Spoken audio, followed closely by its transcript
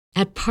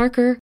At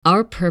Parker,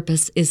 our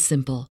purpose is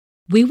simple.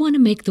 We want to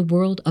make the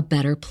world a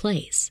better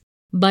place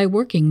by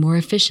working more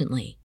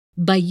efficiently,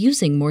 by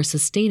using more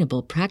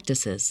sustainable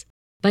practices,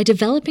 by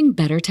developing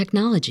better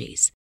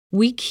technologies.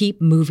 We keep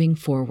moving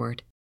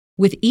forward.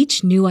 With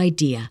each new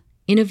idea,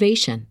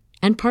 innovation,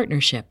 and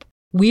partnership,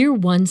 we're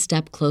one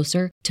step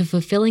closer to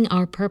fulfilling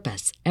our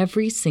purpose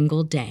every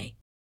single day.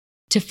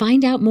 To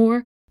find out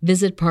more,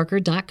 visit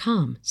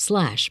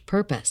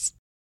parker.com/purpose.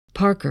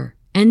 Parker,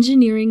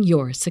 engineering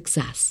your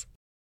success.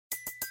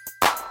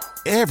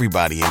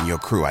 Everybody in your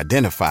crew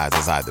identifies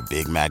as either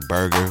Big Mac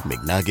Burger,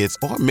 McNuggets,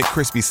 or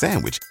McCrispy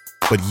Sandwich.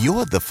 But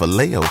you're the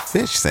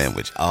Filet-O-Fish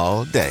Sandwich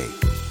all day.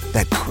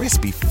 That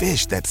crispy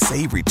fish, that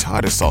savory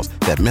tartar sauce,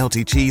 that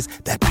melty cheese,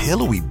 that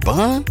pillowy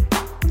bun.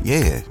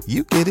 Yeah,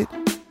 you get it.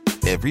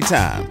 Every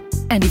time.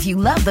 And if you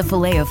love the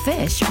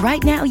Filet-O-Fish,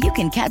 right now you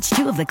can catch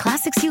two of the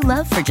classics you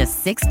love for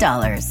just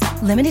 $6.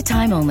 Limited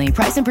time only.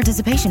 Price and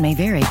participation may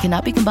vary.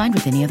 Cannot be combined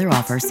with any other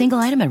offer. Single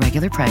item at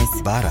regular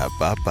price.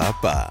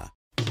 Ba-da-ba-ba-ba.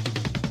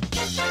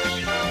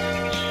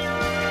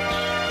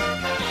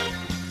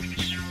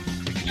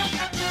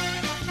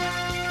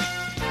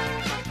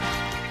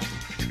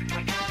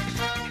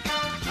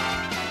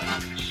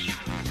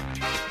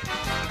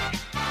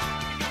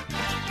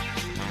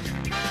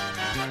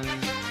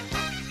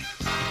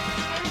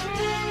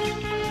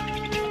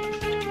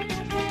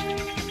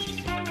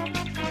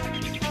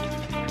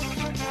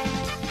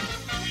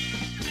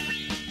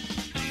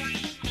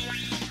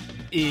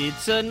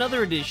 It's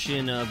another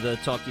edition of the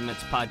Talking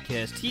Mets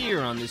podcast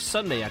here on this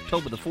Sunday,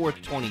 October the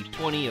 4th,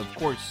 2020. Of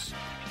course,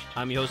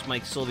 I'm your host,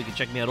 Mike Silva. You can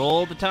check me out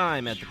all the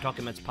time at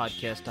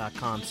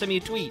thetalkingmetspodcast.com. Send me a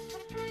tweet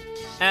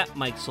at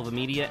Mike Silva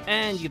Media,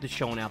 and you get the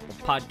show on Apple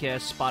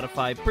Podcasts,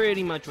 Spotify,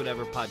 pretty much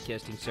whatever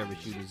podcasting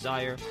service you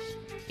desire.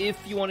 If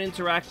you want to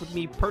interact with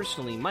me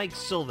personally, Mike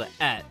Silva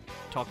at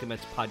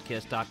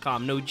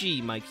talkingmetspodcast.com. No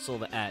G, Mike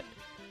Silva at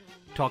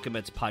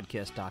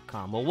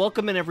talkingmetspodcast.com. Well,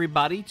 welcome in,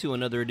 everybody, to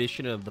another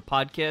edition of the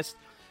podcast.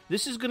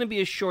 This is going to be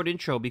a short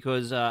intro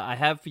because I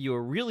have for you a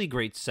really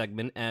great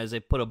segment as I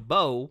put a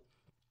bow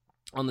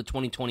on the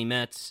 2020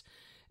 Mets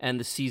and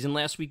the season.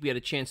 Last week we had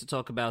a chance to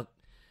talk about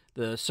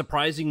the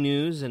surprising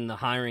news and the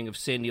hiring of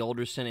Sandy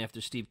Alderson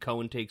after Steve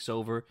Cohen takes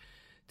over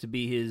to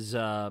be his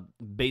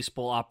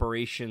baseball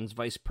operations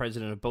vice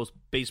president of both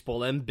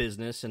baseball and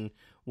business, and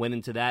went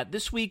into that.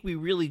 This week we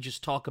really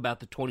just talk about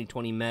the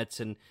 2020 Mets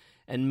and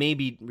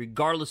maybe,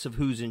 regardless of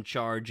who's in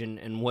charge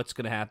and what's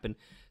going to happen,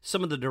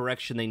 some of the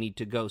direction they need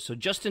to go. So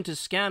Justin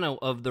Toscano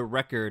of The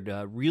Record,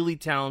 really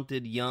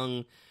talented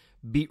young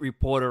beat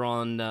reporter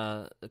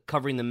on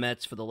covering the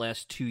Mets for the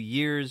last 2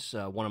 years,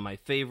 one of my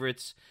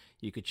favorites.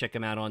 You could check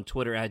him out on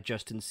Twitter at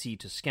Justin C.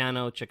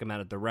 Toscano. Check him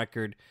out at The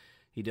Record.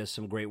 He does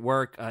some great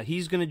work.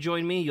 He's going to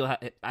join me. You'll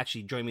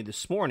actually join me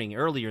this morning,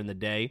 earlier in the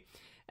day,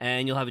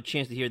 and you'll have a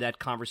chance to hear that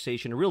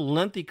conversation, a real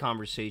lengthy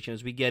conversation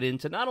as we get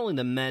into not only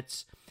the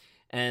Mets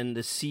and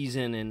the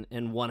season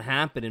and what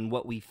happened and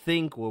what we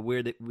think or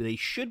where they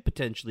should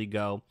potentially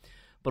go,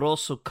 but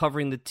also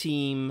covering the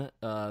team,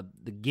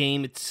 the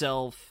game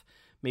itself,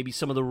 maybe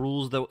some of the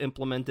rules they'll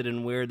implemented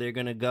and where they're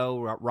going to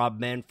go. Rob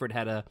Manfred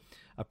had a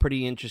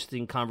pretty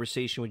interesting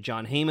conversation with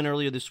John Heyman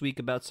earlier this week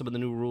about some of the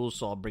new rules,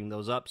 so I'll bring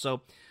those up.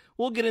 So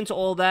we'll get into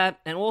all that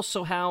and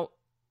also how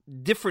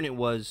different it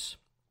was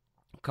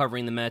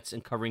covering the Mets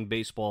and covering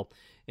baseball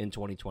in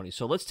 2020.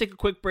 So let's take a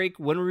quick break.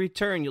 When we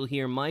return, you'll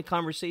hear my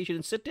conversation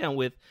and sit down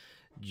with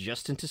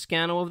Justin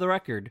Toscano of The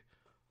Record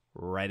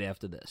right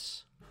after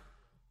this.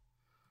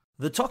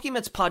 The Talking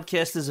Mets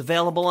podcast is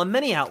available on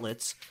many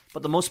outlets,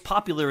 but the most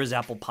popular is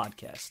Apple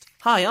Podcast.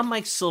 Hi, I'm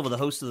Mike Silva, the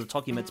host of the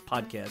Talking Mets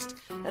podcast,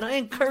 and I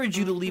encourage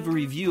you to leave a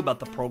review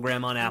about the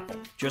program on Apple.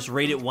 Just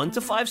rate it 1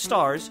 to 5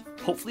 stars,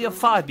 hopefully a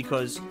 5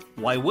 because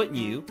why wouldn't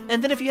you?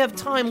 And then if you have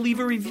time, leave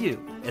a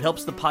review. It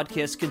helps the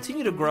podcast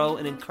continue to grow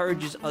and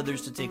encourages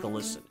others to take a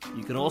listen.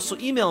 You can also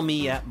email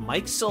me at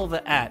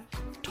mikesilva at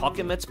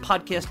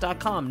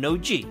talkingmetspodcast.com. No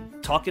G,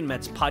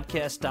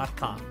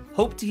 talkingmetspodcast.com.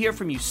 Hope to hear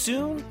from you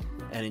soon,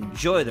 and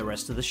enjoy the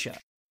rest of the show.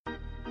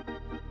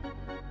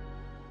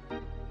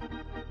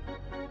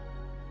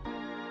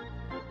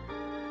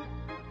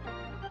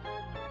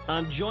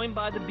 I'm joined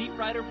by the beat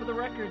writer for The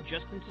Record,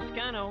 Justin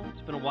Toscano.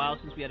 It's been a while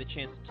since we had a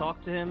chance to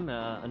talk to him.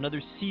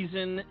 Another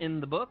season in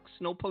the books,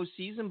 no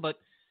postseason, but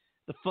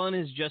the fun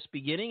is just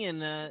beginning.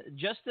 And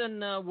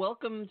Justin,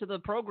 welcome to the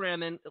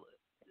program. And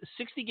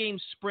 60-game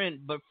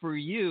sprint, but for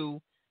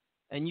you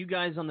and you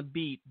guys on the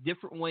beat,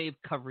 different way of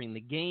covering the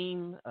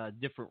game,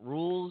 different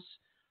rules.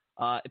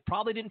 It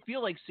probably didn't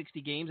feel like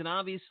 60 games, and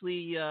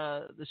obviously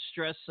the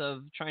stress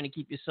of trying to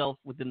keep yourself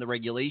within the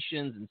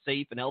regulations and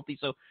safe and healthy.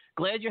 So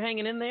glad you're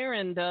hanging in there.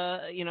 And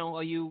are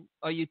you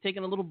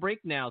taking a little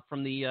break now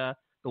from the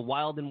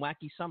wild and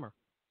wacky summer?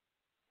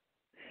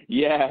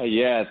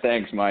 Yeah.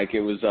 Thanks, Mike. It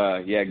was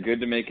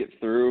good to make it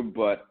through,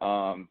 but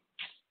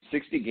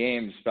 60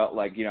 games felt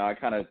like, I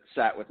kind of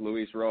sat with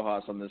Luis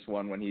Rojas on this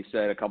one when he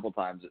said a couple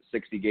times that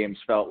 60 games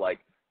felt like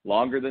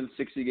longer than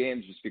 60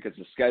 games just because of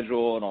the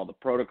schedule and all the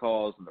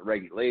protocols and the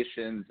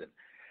regulations. And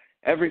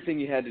everything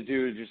you had to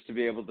do just to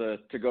be able to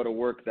go to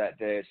work that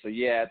day. So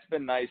yeah, it's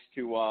been nice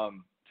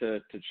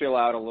to chill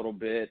out a little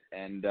bit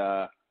and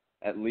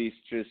at least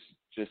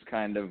just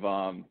kind of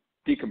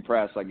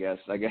decompress, I guess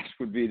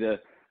would be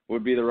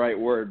the right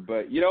word.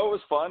 But it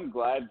was fun.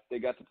 Glad they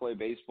got to play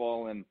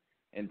baseball in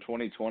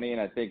 2020,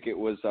 and I think it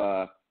was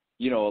a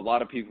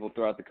lot of people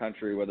throughout the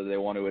country, whether they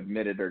want to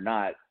admit it or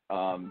not,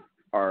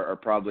 are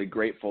probably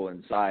grateful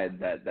inside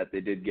that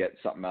they did get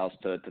something else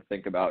to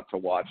think about, to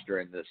watch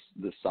during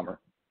this summer.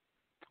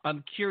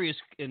 I'm curious,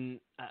 and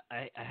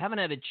I haven't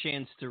had a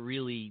chance to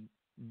really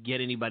get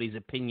anybody's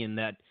opinion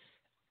that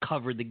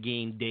covered the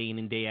game day in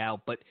and day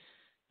out, but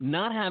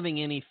not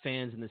having any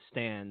fans in the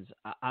stands,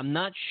 I'm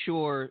not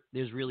sure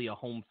there's really a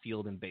home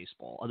field in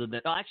baseball. Other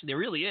than, actually, there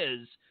really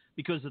is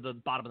because of the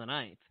bottom of the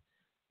ninth.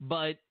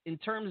 But in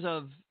terms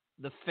of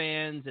the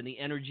fans and the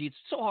energy, it's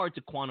so hard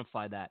to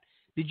quantify that.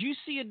 Did you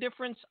see a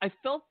difference? I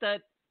felt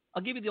that,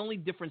 I'll give you the only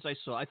difference I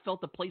saw. I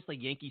felt a place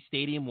like Yankee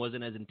Stadium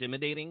wasn't as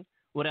intimidating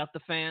without the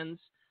fans.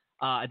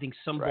 I think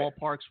some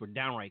ballparks were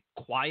downright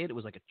quiet. It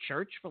was like a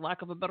church, for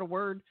lack of a better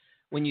word.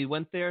 When you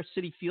went there,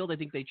 Citi Field, I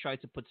think they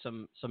tried to put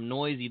some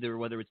noise, either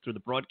whether it's through the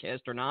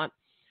broadcast or not.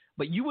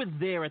 But you were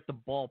there at the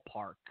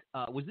ballpark.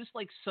 Was this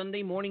like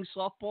Sunday morning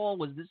softball?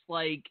 Was this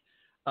like,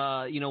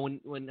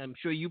 when I'm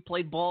sure you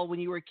played ball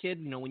when you were a kid,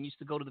 when you used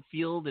to go to the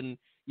field and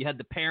you had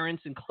the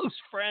parents and close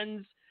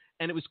friends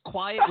and it was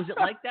quiet? Was it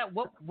like that?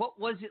 What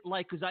was it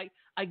like? Because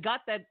I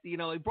got that,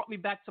 it brought me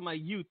back to my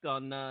youth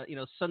on,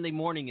 Sunday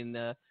morning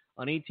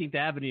on 18th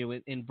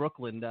Avenue in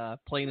Brooklyn,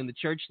 playing in the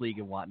church league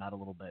and whatnot a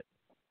little bit.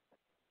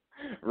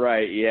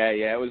 Right. Yeah.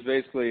 It was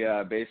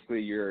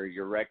basically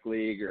your rec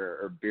league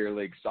or beer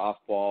league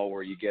softball,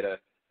 where you get a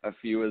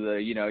few of the,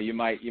 you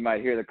might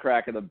hear the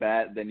crack of the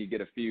bat, then you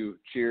get a few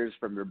cheers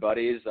from your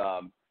buddies.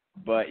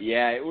 But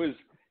yeah, it was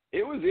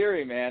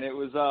eerie, man. It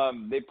was,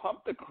 they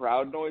pumped the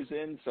crowd noise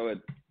in. So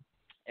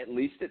at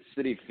least at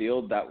Citi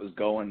Field, that was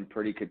going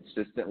pretty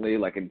consistently.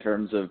 Like in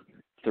terms of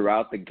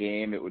throughout the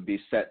game, it would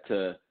be set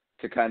to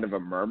kind of a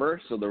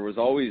murmur. So there was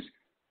always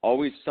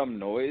some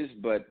noise,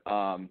 but,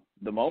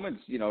 the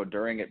moments,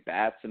 during at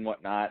bats and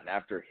whatnot, and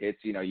after hits,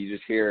 you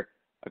just hear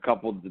a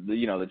couple,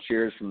 the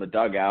cheers from the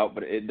dugout,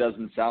 but it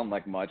doesn't sound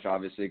like much,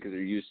 obviously, because they're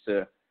used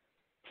to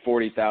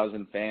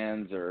 40,000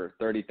 fans or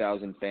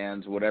 30,000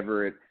 fans,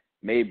 whatever it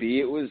may be.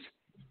 It was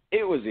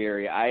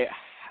eerie. I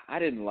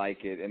didn't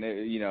like it, and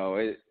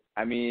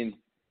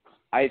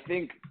I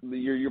think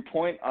your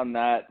point on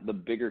that, the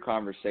bigger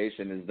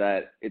conversation, is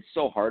that it's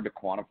so hard to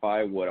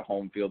quantify what a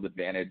home field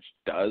advantage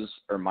does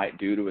or might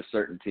do to a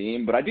certain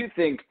team. But I do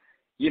think,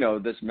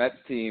 this Mets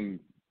team,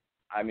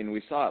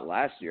 we saw it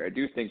last year. I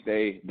do think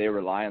they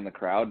rely on the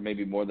crowd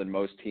maybe more than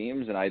most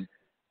teams, and I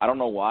don't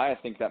know why. I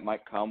think that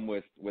might come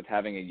with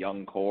having a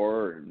young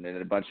core and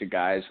a bunch of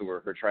guys who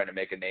are trying to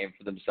make a name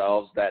for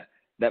themselves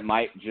that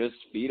might just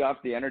feed off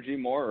the energy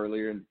more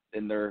earlier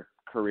in their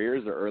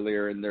careers or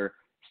earlier in their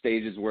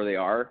stages where they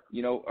are,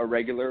 a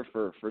regular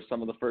for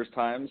some of the first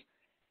times.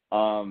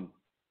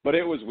 But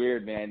it was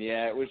weird, man.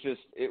 Yeah, it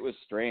was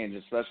strange,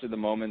 especially the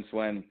moments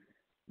when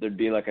there'd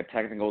be like a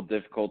technical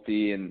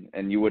difficulty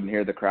and you wouldn't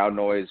hear the crowd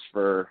noise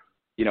for,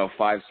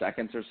 5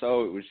 seconds or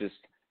so. It was just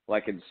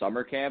like in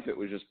summer camp, it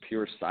was just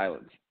pure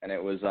silence. And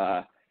it was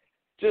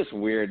just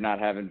weird not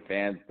having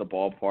fans at the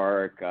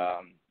ballpark.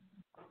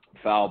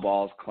 Foul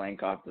balls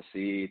clank off the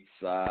seats.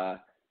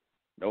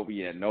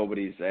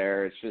 Nobody's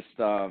there.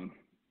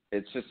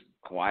 It's just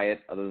quiet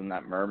other than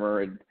that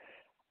murmur. And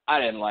I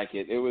didn't like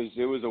it. It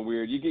was a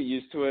weird, you get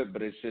used to it,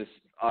 but it's just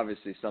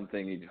obviously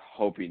something you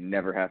hope you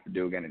never have to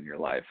do again in your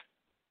life.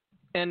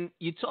 And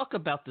you talk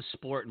about the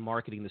sport and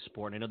marketing the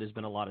sport. I know there's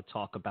been a lot of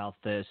talk about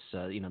this.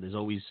 There's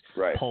always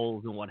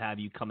polls and what have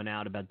you coming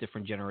out about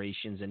different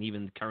generations and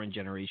even current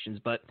generations.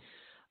 But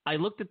I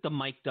looked at the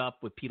mic'd up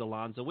with Pete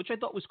Alonso, which I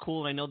thought was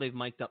cool. And I know they've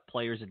mic'd up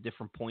players at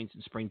different points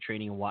in spring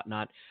training and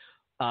whatnot.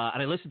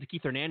 And I listened to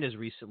Keith Hernandez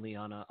recently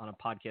on a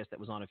podcast that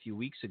was on a few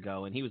weeks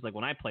ago, and he was like,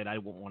 when I played, I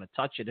wouldn't want to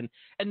touch it.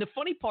 And the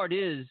funny part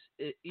is,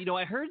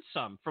 I heard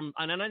some from,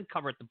 and I didn't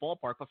cover at the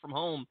ballpark, but from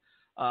home,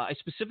 I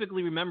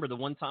specifically remember the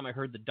one time I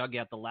heard the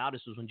dugout the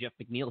loudest was when Jeff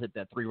McNeil hit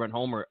that 3-run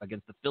homer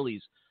against the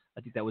Phillies.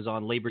 I think that was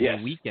on Labor Day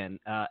weekend.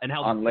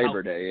 And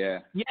Labor Day, yeah.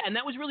 Yeah, and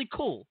that was really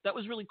cool. That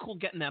was really cool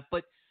getting that.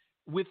 But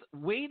with the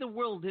way the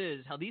world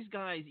is, how these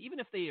guys, even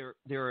if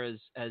they're as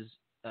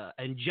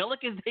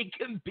angelic as they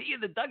can be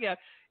in the dugout,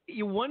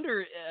 you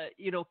wonder,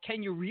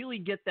 can you really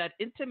get that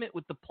intimate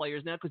with the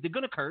players now? Because they're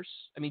going to curse.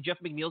 Jeff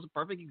McNeil's a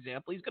perfect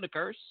example. He's going to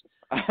curse.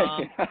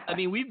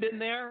 We've been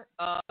there.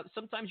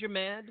 Sometimes you're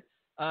mad.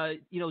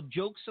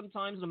 Jokes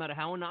sometimes, no matter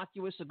how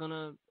innocuous, are going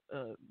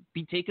to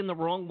be taken the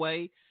wrong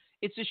way.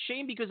 It's a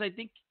shame because I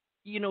think,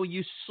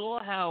 you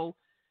saw how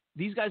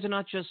these guys are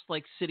not just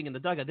like sitting in the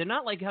dugout. They're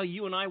not like how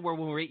you and I were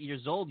when we were 8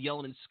 years old,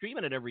 yelling and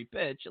screaming at every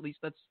pitch. At least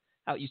that's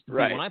how it used to be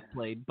when I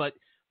played. But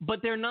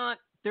they're not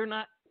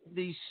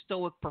these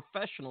stoic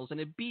professionals, and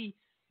it'd be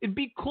it'd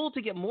be cool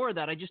to get more of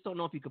that. I just don't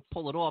know if you could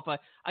pull it off.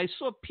 I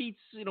saw Pete's,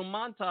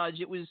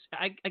 montage. It was,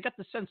 I got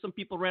the sense some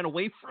people ran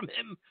away from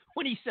him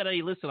when he said,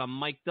 "Hey, listen, I'm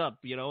mic'd up,"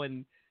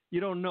 and you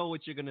don't know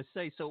what you're going to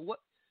say. So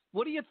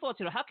what are your thoughts?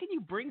 How can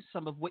you bring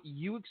some of what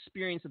you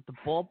experienced at the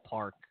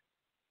ballpark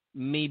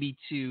maybe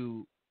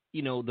to,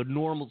 the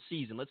normal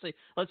season?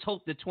 Let's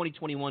hope that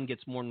 2021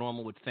 gets more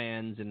normal with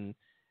fans and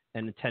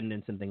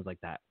attendance and things like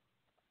that.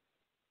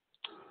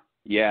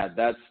 Yeah,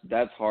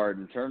 that's hard.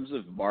 In terms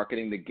of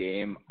marketing the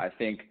game, I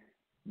think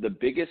the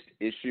biggest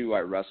issue I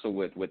wrestle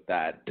with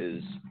that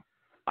is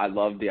I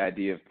love the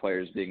idea of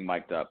players being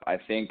mic'd up. I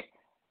think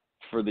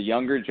for the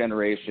younger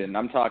generation,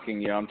 I'm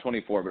talking, I'm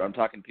 24, but I'm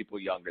talking people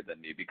younger than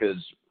me because,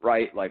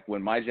 right, like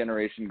when my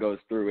generation goes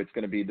through, it's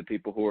going to be the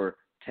people who are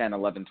 10,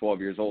 11, 12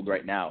 years old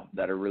right now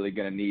that are really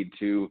going to need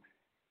to,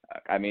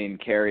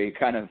 carry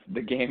kind of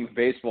the game of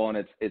baseball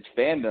and its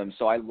fandom.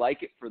 So I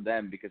like it for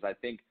them because I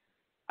think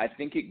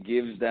it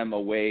gives them a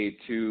way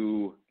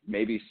to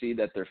maybe see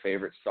that their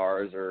favorite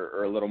stars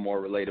are a little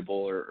more relatable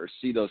or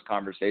see those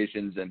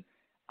conversations. And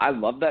I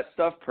love that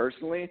stuff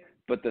personally,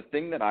 but the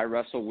thing that I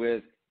wrestle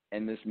with,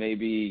 and this may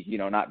be,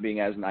 not being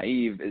as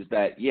naive, is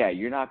that,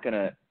 you're not going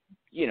to,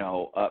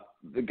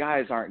 the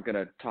guys aren't going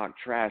to talk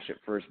trash at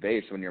first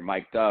base when you're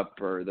mic'd up,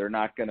 or they're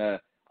not going to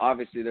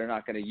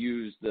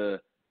use the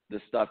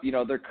stuff,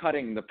 they're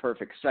cutting the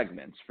perfect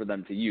segments for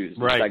them to use,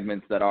 right. The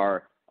segments that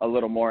are a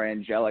little more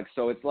angelic.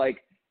 So it's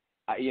like,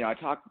 I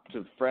talk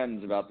to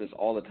friends about this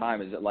all the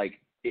time. Is it like,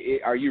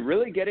 are you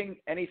really getting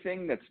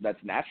anything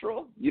that's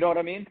natural? You know what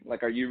I mean?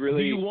 Like, are you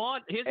really? Do you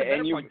want? Here's the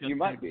better part. You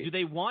might be. Do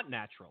they want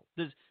natural?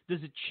 Does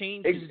it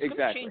change? It's going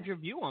to change your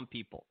view on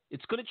people.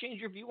 It's going to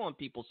change your view on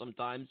people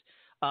sometimes.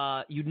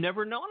 You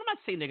never know. And I'm not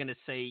saying they're going to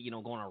say,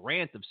 go on a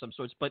rant of some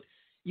sorts, but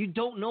you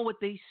don't know what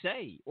they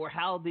say or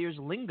how there's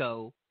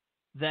lingo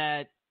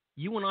that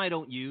you and I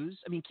don't use.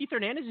 I mean, Keith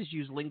Hernandez has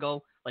used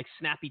lingo like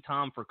Snappy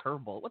Tom for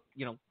curveball. What,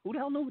 who the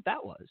hell knew what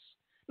that was?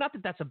 Not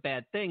that that's a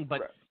bad thing,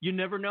 but right. You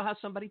never know how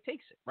somebody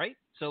takes it, right?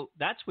 So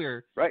that's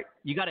where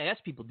you got to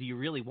ask people, do you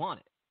really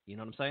want it? You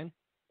know what I'm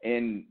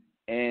saying?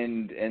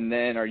 And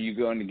then are you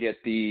going to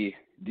get do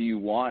you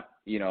want,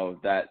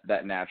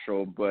 that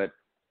natural, but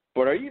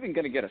are you even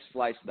going to get a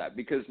slice of that?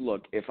 Because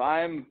look, if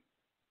I'm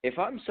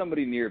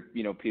somebody near,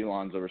 Pete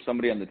Alonso or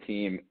somebody on the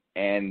team,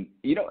 and,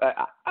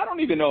 I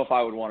don't even know if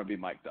I would want to be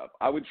mic'd up.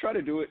 I would try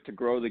to do it to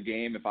grow the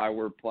game if I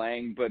were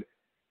playing, but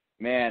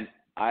man,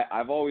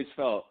 I've always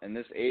felt in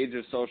this age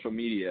of social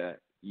media,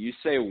 you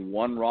say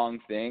one wrong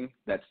thing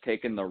that's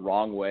taken the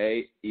wrong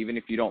way, even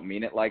if you don't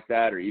mean it like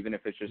that, or even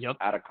if it's just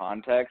out of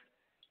context,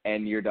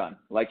 and you're done.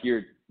 Like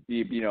your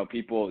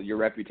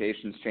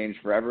reputation's changed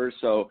forever.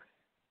 So,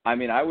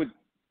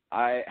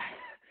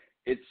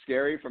 it's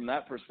scary from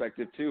that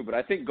perspective too. But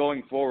I think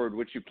going forward,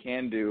 what you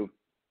can do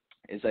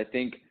is I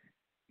think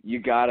you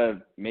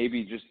gotta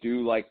maybe just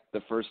do like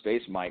the first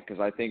base mic,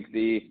 because I think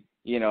the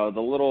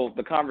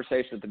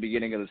conversation at the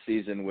beginning of the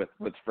season with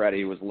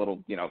Freddie was a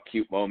little,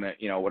 cute moment,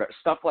 whatever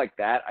stuff like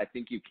that. I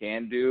think you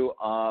can do.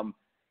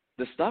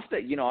 The stuff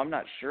that, I'm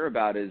not sure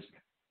about is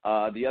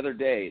the other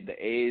day, the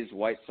A's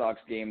White Sox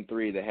game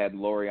 3, they had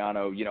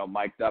Laureano,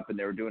 mic'd up and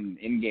they were doing an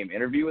in-game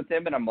interview with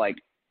him. And I'm like,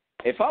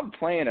 if I'm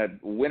playing a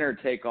winner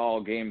take all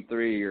game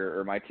 3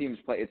 or my team's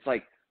play, it's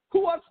like, who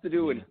wants to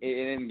do an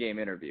in-game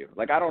interview?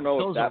 Like, I don't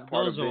know if that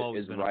part of it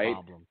is right.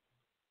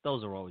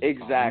 Those are always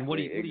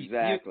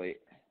exactly.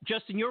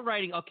 Justin, you're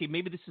writing, okay,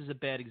 maybe this is a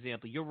bad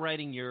example. You're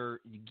writing your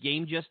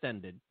game just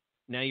ended.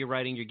 Now you're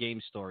writing your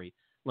game story.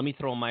 Let me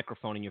throw a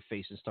microphone in your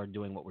face and start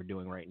doing what we're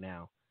doing right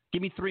now.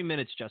 Give me 3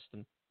 minutes,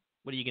 Justin.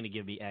 What are you going to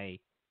give me? A.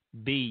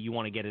 B, you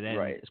want to get it in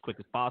as quick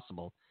as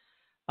possible.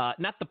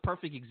 Not the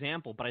perfect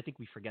example, but I think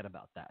we forget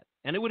about that.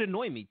 And it would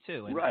annoy me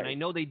too. And I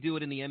know they do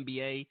it in the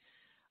NBA.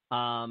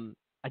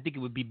 I think it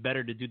would be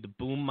better to do the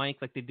boom mic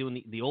like they do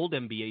in the old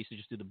NBA. Used to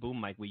just do the boom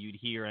mic where you'd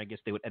hear, and I guess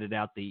they would edit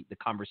out the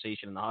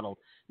conversation in the huddle.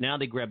 Now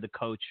they grab the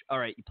coach. All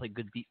right, you play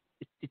good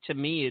to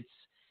me,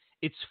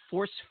 it's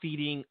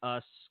force-feeding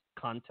us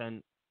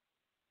content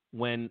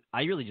when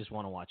I really just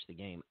want to watch the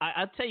game.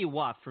 I'll tell you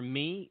what, for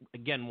me,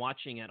 again,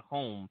 watching at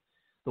home,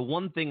 the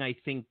one thing I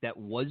think that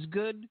was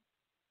good,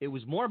 it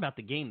was more about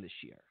the game this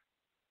year.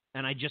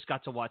 And I just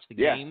got to watch the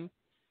game.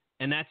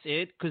 And that's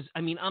it, because,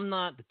 I'm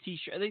not the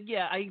T-shirt.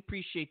 Yeah, I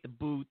appreciate the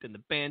booth and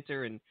the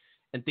banter and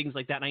things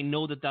like that. And I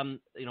know that I'm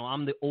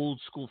the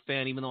old school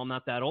fan, even though I'm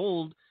not that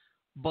old.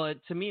 But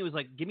to me, it was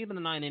like, give me the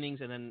 9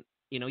 innings, and then,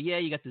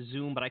 you got the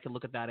Zoom, but I can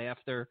look at that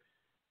after,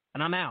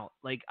 and I'm out.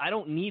 Like, I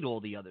don't need all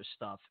the other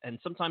stuff. And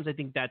sometimes I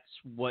think that's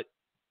what,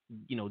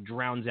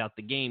 drowns out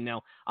the game.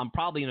 Now, I'm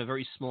probably in a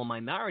very small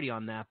minority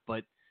on that,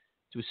 but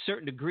to a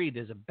certain degree,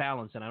 there's a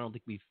balance, and I don't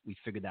think we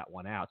figured that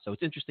one out. So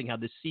it's interesting how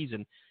this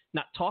season,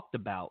 not talked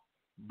about,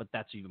 but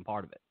that's even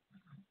part of it.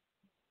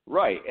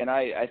 Right. And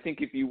I think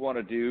if you want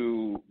to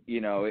do,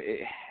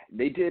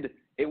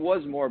 it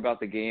was more about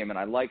the game, and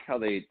I like how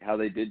they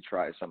did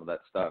try some of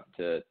that stuff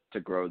to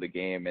grow the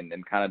game and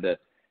kind of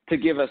to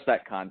give us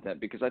that content,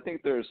 because I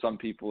think there are some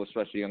people,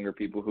 especially younger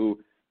people, who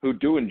who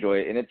do enjoy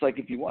it. And it's like,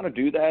 if you want to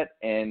do that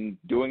and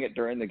doing it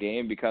during the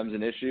game becomes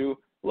an issue,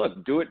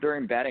 look, do it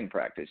during batting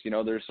practice. You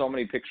know, there's so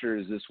many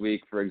pictures this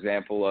week, for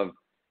example, of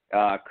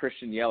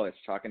Christian Yelich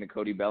talking to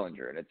Cody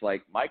Bellinger. And it's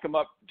like, mic him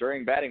up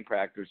during batting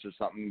practice or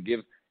something,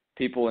 give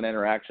people an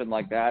interaction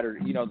like that. Or,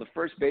 you know, the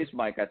first base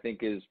mic, I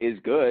think, is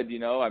good. You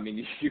know, I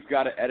mean, you've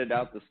got to edit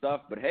out the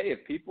stuff. But, hey,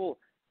 if people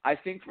 – I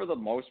think for the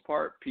most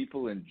part,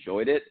 people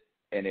enjoyed it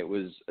and it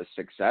was a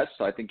success.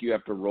 So I think you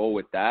have to roll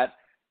with that.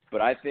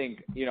 But I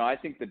think, you know, I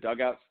think the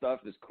dugout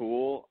stuff is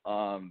cool.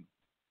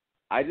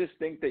 I just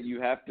think that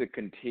you have to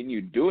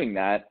continue doing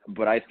that.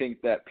 But I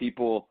think that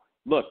people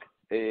 – look,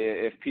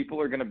 if people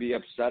are going to be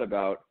upset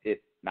about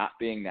it not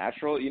being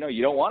natural, you know,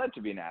 you don't want it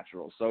to be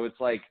natural. So it's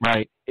like,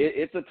 right.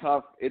 It's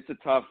a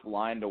tough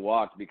line to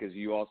walk, because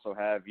you also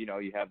have, you know,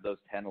 you have those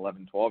 10,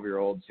 11,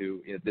 12-year-olds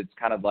who, it's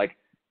kind of like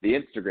the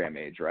Instagram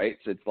age, right?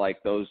 So it's like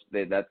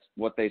that's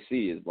what they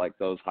see is like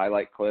those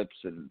highlight clips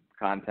and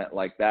content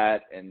like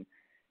that. And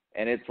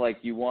it's like,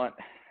 you want,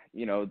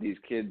 you know, these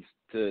kids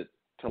to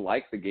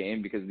like the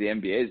game, because the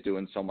NBA is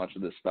doing so much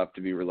of this stuff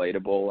to be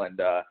relatable, and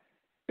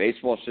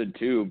baseball should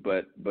too,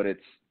 but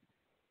it's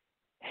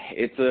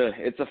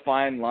a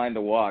fine line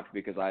to walk,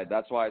 because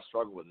that's why I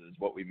struggle with it, is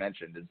what we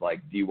mentioned, is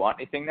like, do you want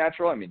anything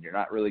natural? I mean, you're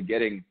not really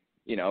getting,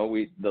 you know,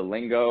 the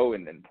lingo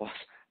and then plus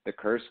the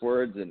curse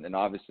words and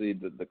obviously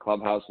the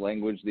clubhouse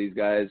language these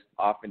guys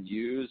often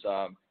use.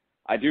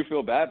 I do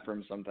feel bad for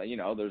them sometimes. You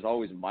know, there's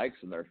always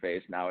mics in their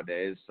face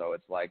nowadays, so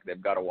it's like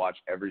they've got to watch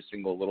every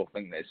single little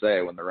thing they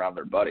say when they're around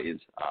their buddies.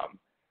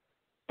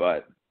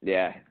 But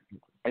yeah,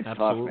 it's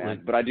Absolutely. tough,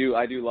 man. But I do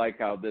like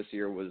how this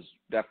year was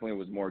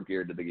more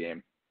geared to the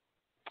game.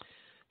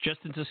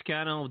 Justin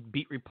Toscano,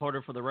 beat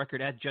reporter for The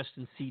Record, at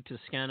Justin C.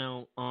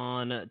 Toscano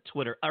on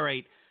Twitter. All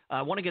right,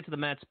 I want to get to the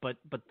Mets, but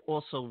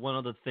also one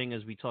other thing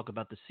as we talk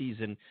about the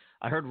season.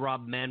 I heard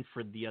Rob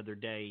Manfred the other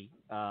day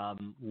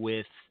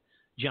with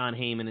John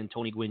Heyman and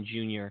Tony Gwynn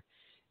Jr.,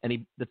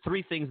 and the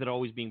three things that are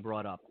always being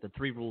brought up, the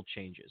three rule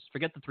changes.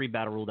 Forget the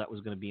three-batter rule that was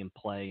going to be in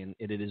play, and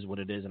it is what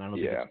it is, and I don't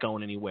think it's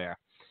going anywhere.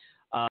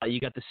 You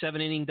got the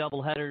 7-inning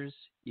doubleheaders,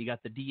 you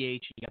got the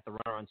DH, you got the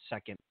runner on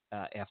second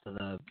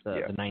after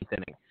the ninth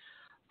inning.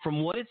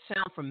 From what it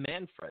sounds from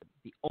Manfred,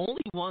 the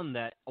only one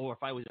that, or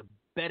if I was a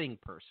betting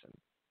person,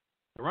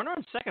 the runner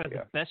on second has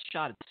the best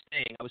shot at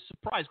staying. I was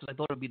surprised because I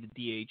thought it would be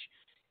the DH.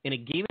 In a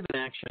game of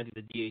action, I think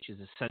the DH is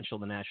essential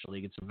in the National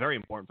League. It's very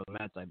important for the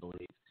Mets, I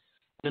believe.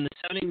 And then the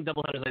 7-inning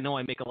doubleheaders, I know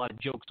I make a lot of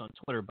jokes on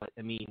Twitter, but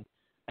I mean,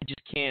 I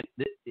just can't.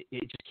 It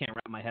just can't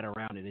wrap my head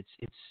around it. It's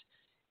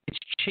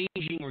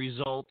changing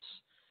results.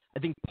 I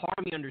think part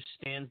of me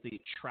understands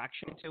the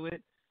attraction to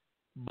it,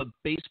 but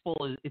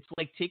baseball it's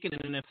like taking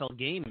an NFL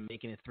game and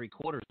making it 3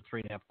 quarters or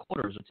 3.5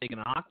 quarters, or taking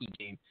a hockey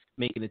game,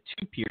 making it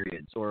 2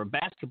 periods, or a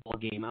basketball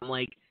game. I'm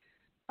like,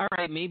 all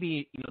right,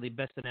 maybe, you know, the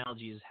best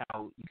analogy is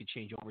how you could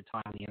change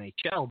overtime in the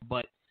NHL,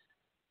 but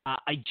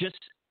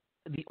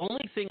the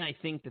only thing I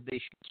think that they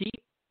should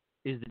keep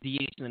is the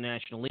DH in the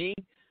National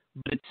League.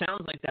 But it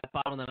sounds like that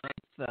bottom of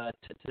the ninth,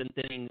 10th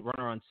inning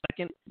runner on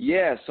second.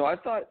 Yeah, so I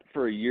thought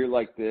for a year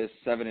like this,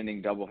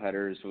 7-inning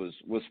doubleheaders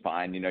was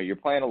fine. You know, you're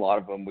playing a lot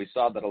of them. We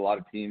saw that a lot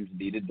of teams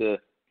needed to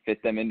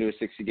fit them into a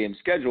 60-game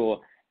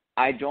schedule.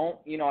 I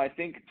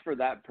think for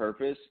that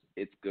purpose,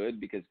 it's good,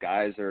 because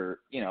guys are,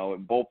 you know,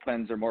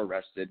 bullpens are more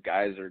rested.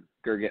 Guys are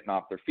getting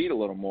off their feet a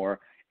little more.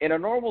 In a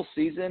normal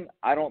season,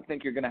 I don't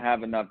think you're going to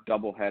have enough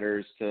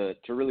doubleheaders to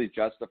really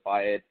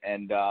justify it.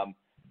 And the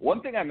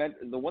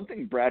one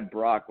thing Brad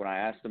Brock, when I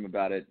asked him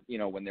about it, you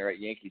know, when they're at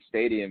Yankee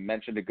Stadium,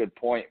 mentioned a good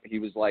point. He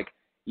was like,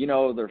 you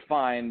know, they're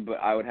fine, but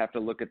I would have to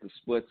look at the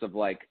splits of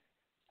like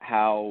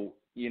how,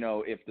 you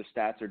know, if the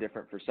stats are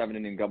different for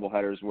 7-inning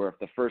doubleheaders, where if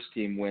the first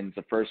team wins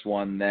the first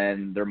one,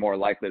 then they're more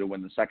likely to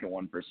win the second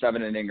one for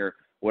 7-inning or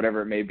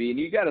whatever it may be. And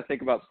you got to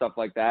think about stuff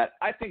like that.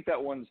 I think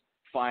that one's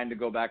fine to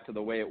go back to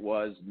the way it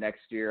was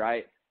next year.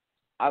 I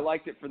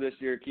liked it for this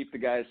year, keep the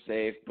guys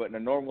safe, but in a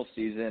normal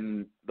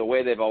season, the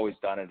way they've always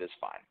done it is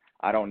fine.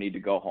 I don't need to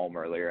go home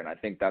earlier, and I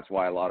think that's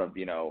why a lot of,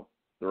 you know,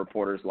 the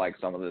reporters like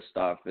some of this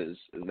stuff is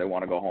they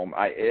want to go home.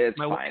 It's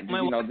fine.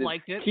 My wife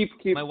liked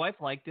it. My wife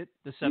liked it.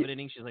 The 7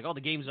 innings, she's like, "Oh,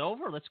 the game's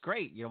over. That's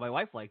great." You know, my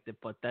wife liked it,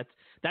 but that's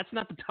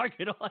not the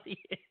target audience.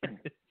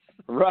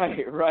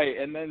 Right.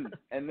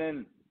 And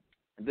then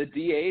the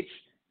DH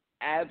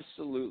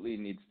absolutely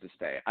needs to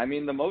stay. I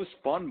mean, the most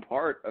fun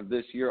part of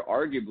this year,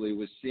 arguably,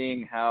 was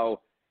seeing how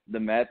the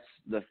Mets,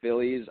 the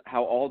Phillies,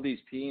 how all these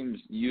teams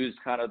used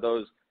kind of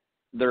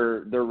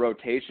their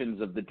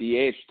rotations of the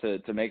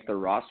DH to make their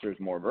rosters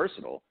more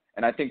versatile.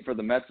 And I think for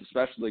the Mets,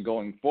 especially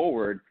going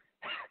forward,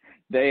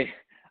 they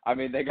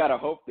got to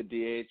hope the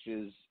DH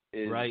is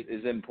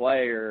in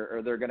play,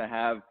 or they're going to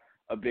have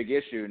a big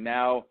issue.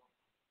 Now,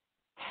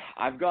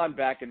 I've gone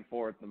back and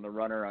forth on the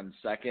runner on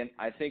second.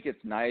 I think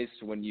it's nice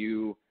when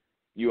you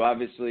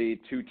obviously,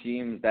 2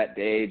 teams that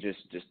day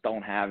just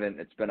don't have it.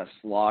 It's been a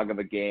slog of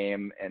a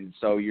game, and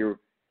so you're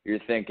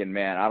thinking,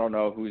 man, I don't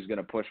know who's going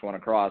to push one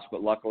across,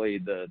 but luckily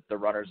the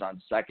runner's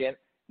on second.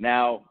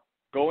 Now,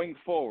 going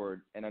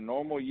forward in a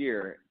normal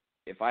year,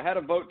 if I had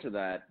a vote to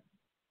that,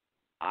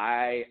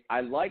 I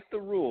like the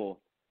rule,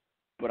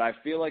 but I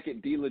feel like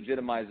it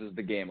delegitimizes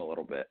the game a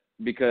little bit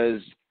because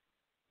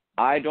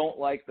I don't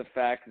like the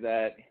fact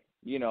that,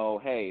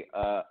 hey,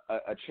 a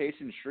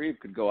Chasen Shreve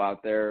could go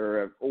out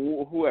there,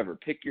 or whoever,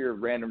 pick your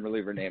random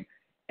reliever name,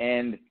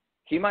 and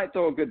he might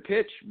throw a good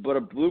pitch, but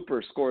a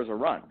blooper scores a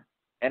run.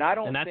 And I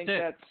don't think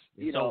that's,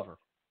 it's over.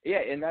 Yeah,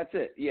 and that's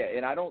it. Yeah,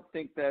 and I don't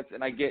think that's –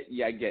 and I get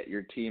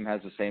your team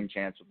has the same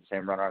chance with the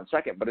same runner on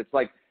second, but it's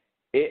like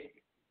at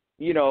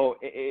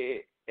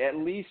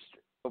least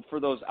for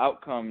those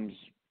outcomes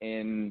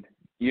in,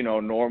 in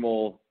a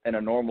normal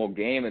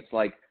game, it's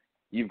like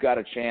you've got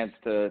a chance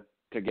to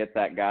get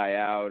that guy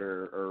out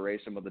or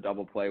erase him with a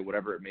double play,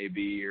 whatever it may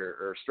be,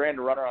 or strand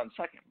a runner on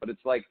second. But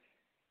it's like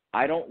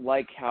I don't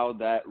like how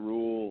that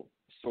rule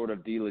sort of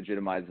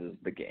delegitimizes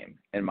the game,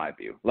 in my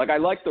view. Like, I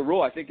like the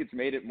rule. I think it's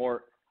made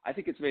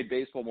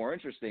baseball more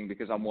interesting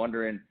because I'm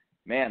wondering,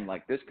 man,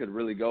 like this could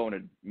really go in a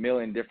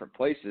million different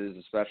places,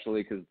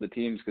 especially because the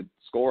teams could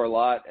score a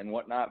lot and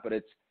whatnot. But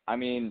I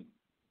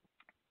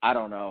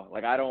don't know.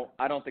 Like, I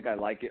don't think I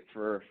like it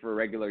for a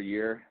regular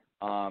year.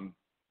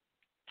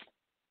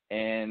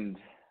 And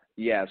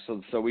yeah,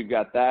 so we've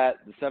got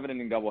that. The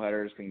 7-inning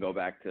doubleheaders can go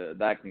back to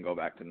 9.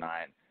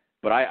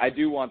 But I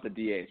do want the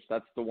DH.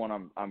 That's the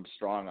one I'm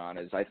strong on.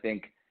 I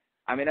think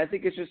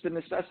it's just a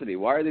necessity.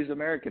 Why are these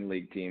American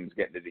League teams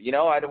getting to do? We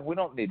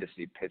don't need to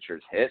see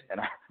pitchers hit.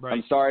 And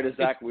I'm sorry to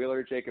Zach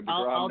Wheeler, Jacob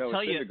deGrom, Noah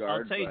Syndergaard.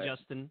 I'll tell you,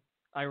 Justin.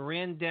 I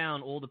ran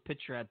down all the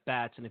pitcher at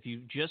bats, and if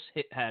you just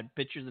had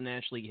pitchers in the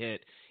National League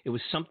hit, it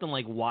was something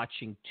like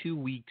watching 2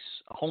 weeks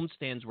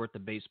homestands worth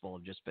of baseball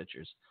of just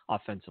pitchers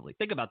offensively.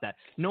 Think about that.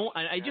 No,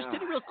 I just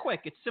did it real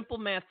quick. It's simple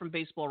math from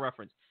Baseball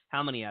Reference.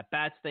 How many at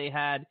bats they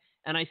had,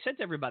 and I said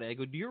to everybody, I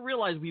go, do you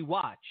realize we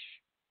watch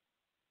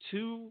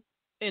 2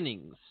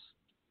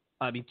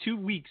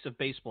 weeks of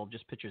baseball of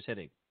just pitchers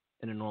hitting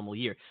in a normal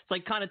year? It's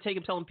like kind of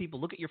telling people,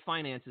 look at your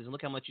finances and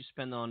look how much you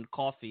spend on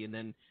coffee, and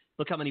then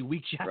look how many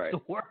weeks you have to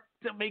work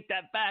to make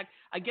that back.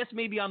 I guess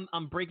maybe I'm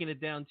breaking it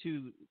down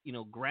to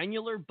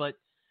granular, but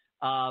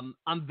I'm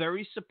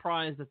very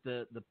surprised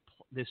that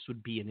this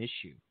would be an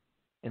issue,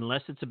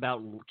 unless it's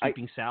about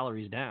keeping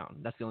salaries down.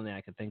 That's the only thing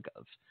I can think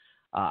of.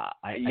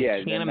 I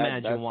can't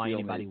imagine why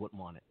anybody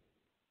wouldn't want it.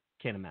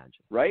 Can't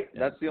imagine. Right?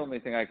 Yeah. That's the only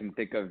thing I can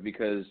think of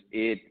because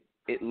it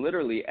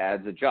literally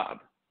adds a job.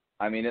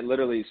 I mean,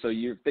 so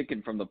you're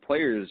thinking from the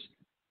players'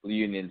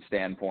 union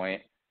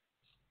standpoint,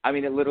 I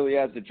mean, it literally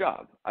adds a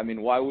job. I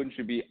mean, why wouldn't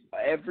you be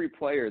every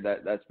player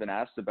that's been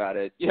asked about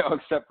it,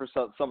 except for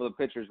some of the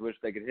pitchers wish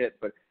they could hit,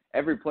 but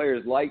every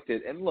player's liked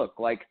it. And look,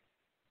 like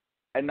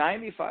a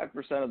 95%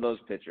 of those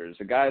pitchers,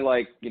 a guy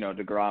like,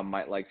 deGrom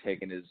might like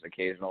taking his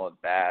occasional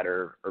at bat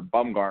or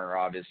Bumgarner,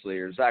 obviously,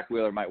 or Zach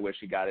Wheeler might wish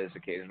he got his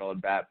occasional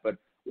at bat. But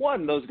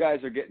one, those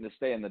guys are getting to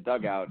stay in the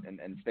dugout and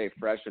stay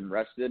fresh and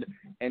rested.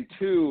 And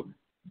two,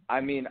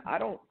 I mean, I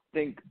don't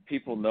think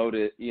people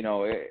notice,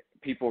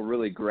 people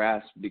really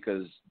grasp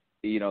because,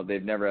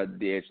 they've never had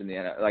the DH in the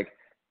NFL, like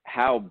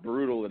how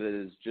brutal it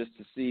is just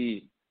to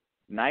see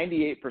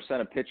 98%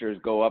 of pitchers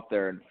go up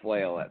there and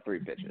flail at 3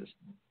 pitches.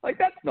 Like,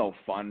 that's no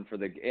fun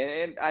for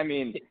and I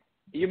mean,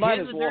 you might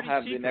as well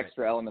have an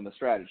extra element of the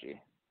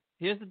strategy.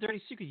 Here's the dirty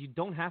secret. You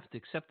don't have to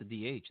accept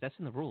the DH. That's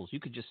in the rules.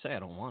 You could just say, I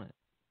don't want it.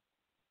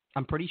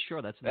 I'm pretty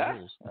sure that's in the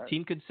rules. The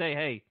team could say,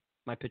 hey,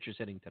 my pitcher's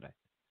hitting today.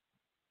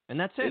 And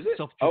that's it.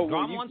 So if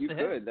DeGrom wants to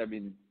hit,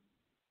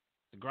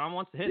 DeGrom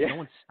wants to hit. No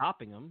one's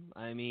stopping him.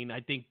 I mean, I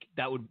think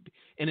that would,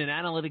 in an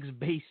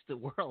analytics-based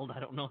world, I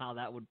don't know how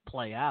that would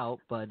play out.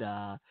 But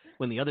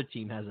when the other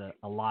team has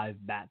a live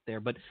bat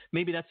there, but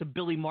maybe that's a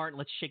Billy Martin.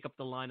 Let's shake up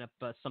the lineup.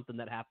 Something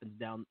that happens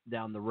down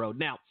the road.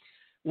 Now,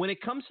 when it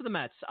comes to the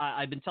Mets,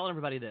 I've been telling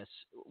everybody this.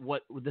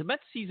 What the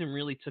Mets season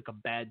really took a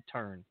bad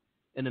turn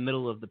in the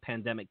middle of the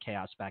pandemic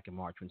chaos back in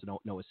March when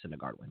Noah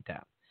Syndergaard went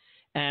down.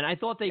 And I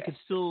thought they could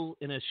still,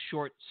 in a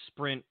short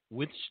sprint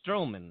with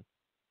Stroman,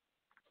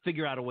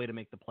 figure out a way to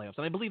make the playoffs.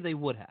 And I believe they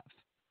would have.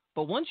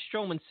 But once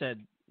Stroman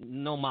said,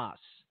 no mas,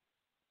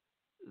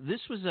 this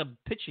was a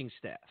pitching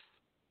staff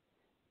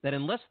that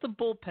unless the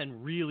bullpen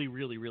really,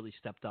 really, really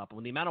stepped up,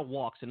 and the amount of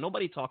walks, and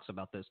nobody talks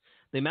about this,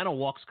 the amount of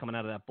walks coming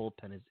out of that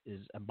bullpen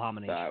is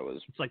abomination.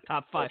 It's like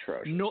top 5.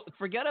 Atrocious. No,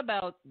 forget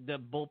about the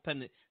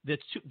bullpen.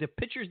 The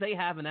pitchers they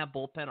have in that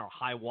bullpen are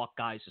high walk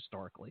guys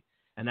historically.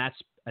 And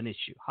that's an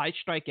issue. High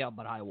strikeout,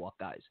 but high walk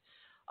guys.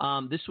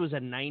 This was a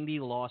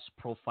 90-loss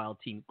profile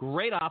team.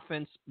 Great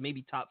offense,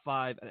 maybe top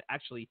 5.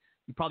 Actually,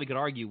 you probably could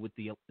argue with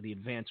the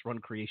advanced run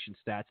creation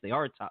stats. They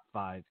are a top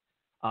 5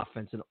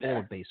 offense in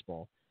all of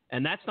baseball.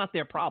 And that's not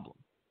their problem.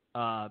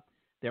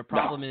 Their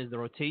problem is the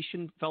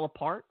rotation fell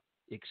apart,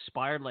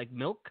 expired like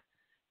milk,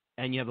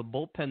 and you have a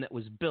bullpen that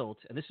was built.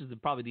 And this is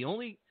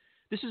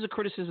this is a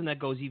criticism that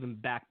goes even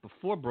back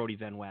before Brodie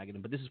Van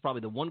Wagenen, but this is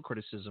probably the one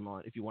criticism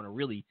on, if you want to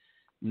really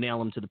nail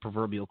them to the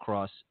proverbial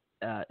cross,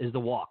 is the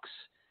walks.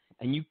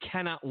 And you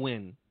cannot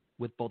win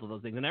with both of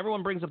those things. And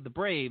everyone brings up the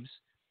Braves,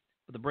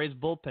 but the Braves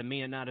bullpen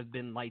may not have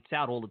been lights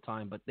out all the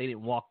time, but they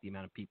didn't walk the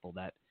amount of people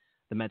that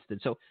the Mets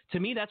did. So to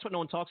me, that's what no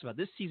one talks about.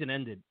 This season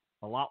ended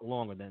a lot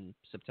longer than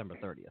September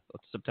 30th.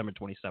 September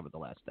 27th, the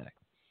last day.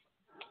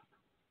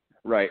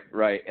 Right.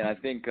 And I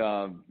think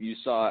you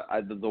saw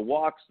the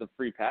walks, the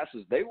free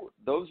passes.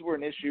 Those were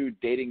an issue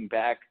dating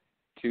back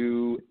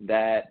to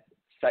that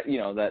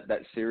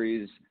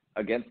series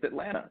against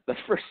Atlanta, the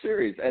first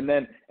series, and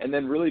then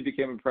really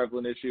became a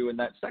prevalent issue in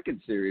that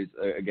second series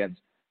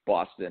against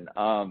Boston.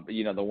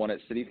 The one at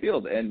Citi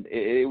Field, and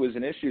it was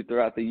an issue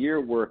throughout the year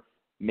where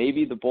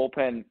maybe the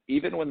bullpen,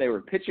 even when they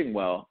were pitching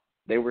well,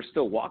 they were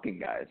still walking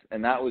guys,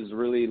 and that was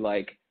really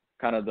like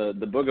kind of the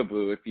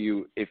boogaboo,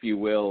 if you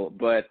will.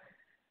 But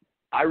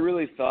I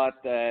really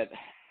thought that,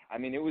 I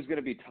mean, it was going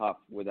to be tough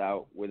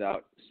without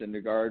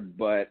Syndergaard,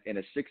 but in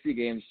a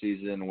 60-game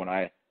season, when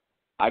I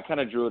kind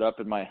of drew it up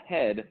in my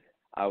head,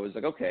 I was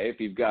like, okay, if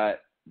you've got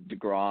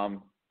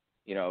DeGrom,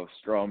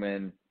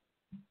 Stroman,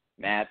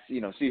 Matz,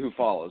 see who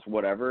follows,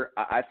 whatever.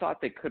 I thought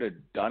they could have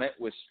done it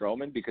with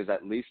Stroman because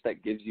at least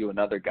that gives you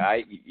another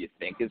guy you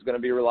think is going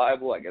to be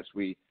reliable. I guess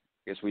we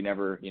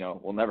never,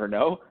 we'll never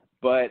know.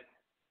 But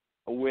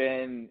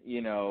when,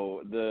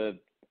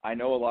 I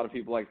know a lot of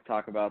people like to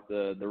talk about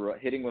the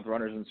hitting with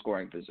runners in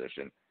scoring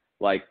position.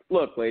 Like,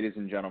 look, ladies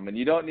and gentlemen,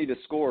 you don't need to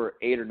score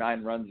 8 or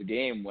 9 runs a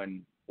game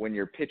when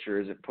your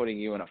pitcher isn't putting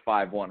you in a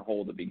 5-1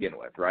 hole to begin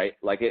with, right?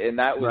 Like, and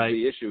that was right.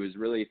 The issue, is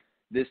really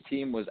this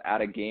team was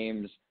out of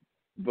games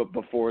but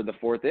before the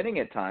fourth inning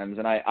at times.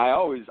 And I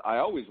always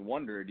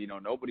wondered,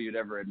 nobody would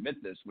ever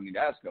admit this when you'd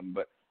ask them,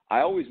 but I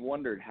always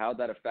wondered how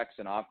that affects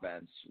an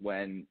offense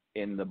when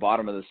in the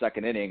bottom of the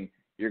second inning,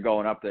 you're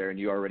going up there and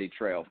you already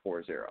trail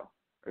 4-0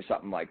 or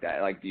something like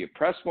that. Like, do you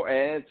press more?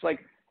 And it's like,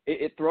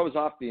 it throws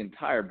off the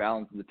entire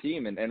balance of the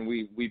team. And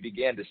we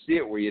began to see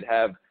it where you'd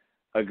have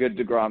a good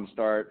DeGrom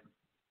start.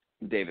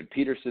 David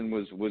Peterson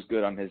was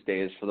good on his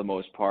days for the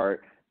most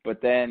part.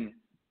 But then,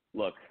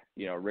 look,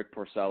 Rick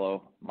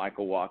Porcello,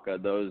 Michael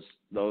Wacha, those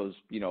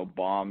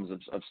bombs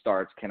of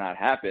starts cannot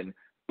happen.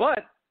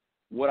 But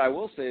what I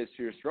will say is,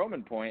 to your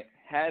Stroman point,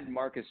 had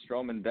Marcus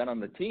Stroman been on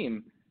the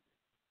team,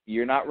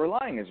 you're not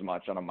relying as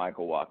much on a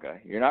Michael Wacha.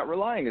 You're not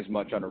relying as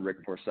much on a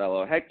Rick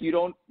Porcello. Heck,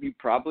 you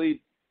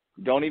probably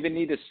don't even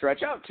need to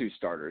stretch out 2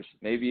 starters.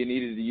 Maybe you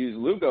needed to use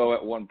Lugo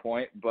at one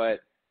point,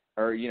 but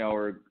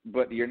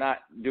you're not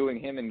doing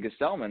him and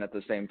Gesellman at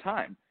the same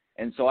time.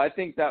 And so I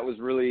think that was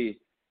really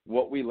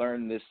what we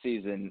learned this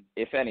season,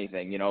 if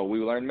anything. We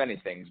learned many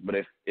things, but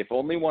if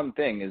only one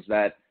thing is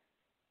that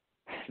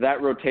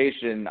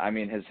rotation, I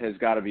mean, has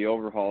got to be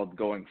overhauled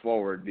going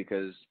forward,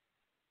 because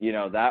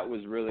that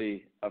was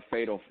really a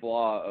fatal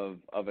flaw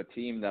of a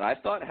team that I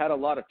thought had a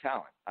lot of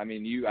talent. I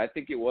mean, I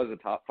think it was a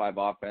top 5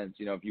 offense.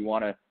 If you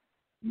want to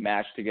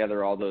mash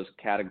together all those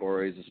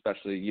categories,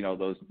 especially,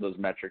 those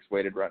metrics,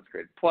 weighted runs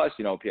created plus,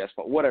 PS,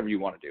 whatever you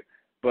want to do.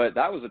 But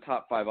that was a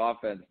top 5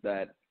 offense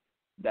that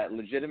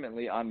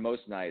legitimately on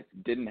most nights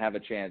didn't have a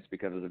chance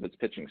because of its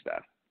pitching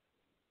staff.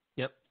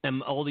 Yep,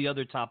 and all the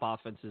other top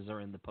offenses are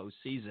in the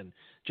postseason.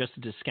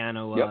 Justin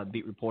Toscano, Yep.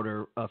 beat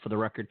reporter for the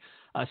record.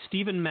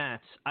 Steven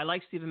Matz. I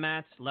like Steven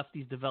Matz.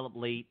 Lefties develop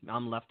late.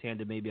 I'm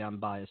left-handed. Maybe I'm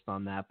biased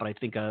on that. But I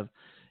think of,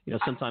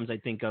 sometimes I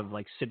think of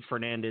like Sid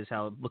Fernandez,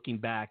 how looking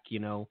back,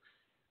 and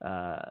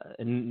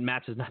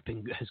Matz has not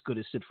been as good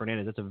as Sid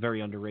Fernandez. That's a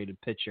very underrated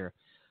pitcher.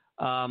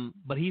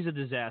 But he's a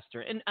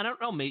disaster. And I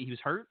don't know, maybe he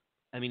was hurt.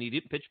 I mean, he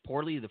didn't pitch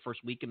poorly the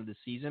first weekend of the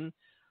season.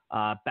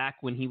 Back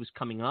when he was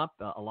coming up,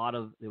 there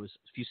was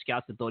a few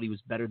scouts that thought he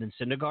was better than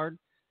Syndergaard,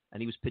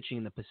 and he was pitching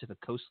in the Pacific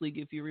Coast League,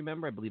 if you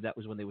remember. I believe that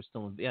was when they were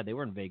still they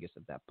were in Vegas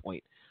at that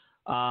point.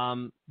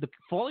 The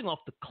falling off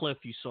the cliff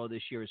you saw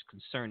this year is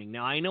concerning.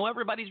 Now, I know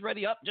everybody's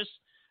ready up, just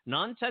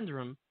non-tender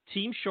him,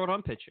 team short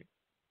on pitching,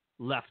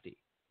 lefty.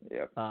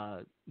 Yep.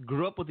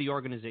 Grew up with the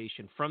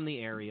organization, from the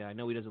area. I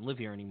know he doesn't live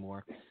here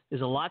anymore.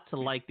 There's a lot to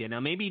like there. Now,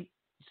 maybe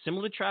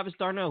similar to Travis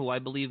d'Arnaud, who I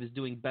believe is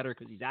doing better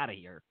because he's out of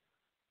here.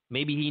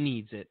 Maybe he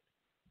needs it.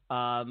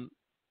 I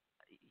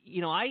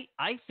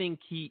think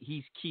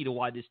he's key to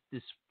why this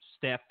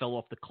staff fell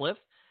off the cliff.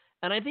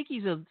 And I think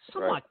he's a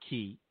somewhat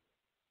key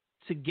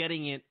to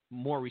getting it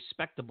more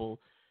respectable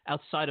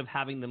outside of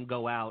having them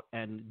go out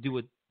and do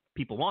what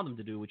people want them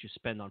to do, which is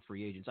spend on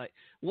free agents.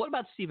 What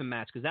about Steven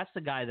Matz? Because that's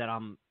the guy that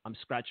I'm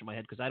scratching my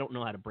head because I don't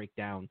know how to break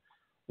down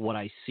what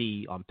I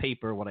see on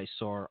paper, what I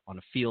saw on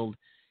a field.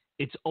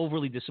 It's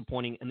overly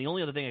disappointing. And the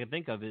only other thing I can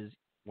think of is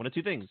one of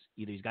two things.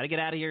 Either he's got to get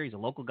out of here. He's a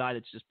local guy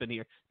that's just been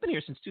here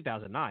since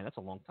 2009. That's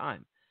a long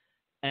time.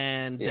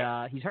 And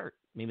he's hurt.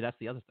 Maybe that's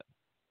the other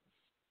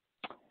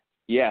thing.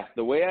 Yeah,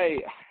 the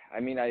way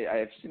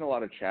I've seen a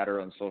lot of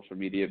chatter on social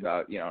media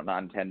about,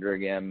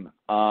 non-tendering him.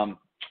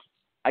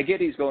 I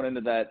get he's going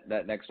into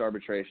that next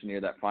arbitration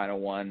year, that final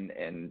one,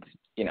 and,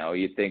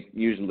 you think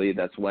usually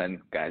that's when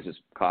guys'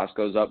 cost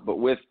goes up. But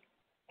with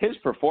his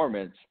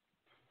performance,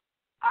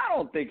 I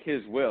don't think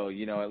his will,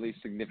 at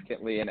least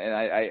significantly. And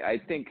I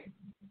think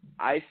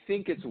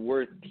it's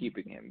worth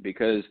keeping him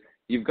because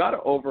you've got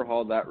to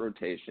overhaul that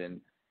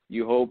rotation.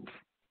 You hope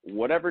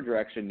whatever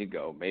direction you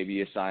go, maybe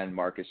you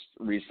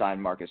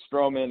re-sign Marcus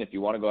Stroman if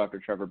you want to go after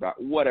Trevor Bauer,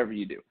 whatever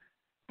you do.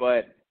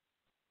 But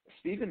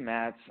Steven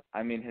Matz,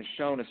 I mean, has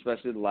shown,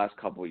 especially the last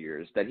couple of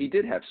years, that he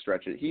did have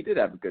stretches. He did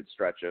have a good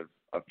stretch of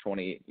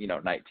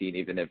 2019,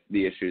 even if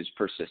the issues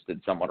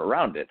persisted somewhat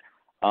around it.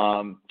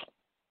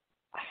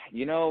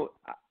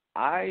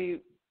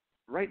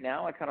 Right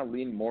now I kind of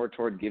lean more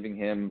toward giving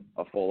him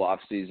a full off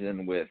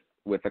season with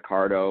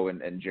Accardo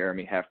and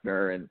Jeremy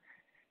Hefner, and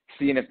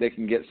seeing if they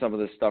can get some of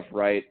this stuff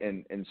right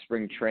in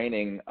spring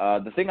training.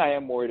 The thing I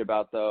am worried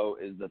about, though,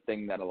 is the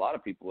thing that a lot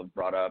of people have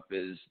brought up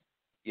is,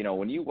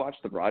 when you watch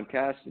the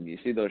broadcast and you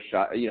see those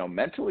shots,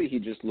 mentally he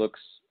just looks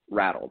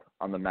rattled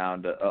on the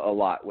mound a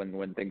lot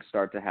when things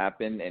start to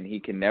happen, and he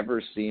can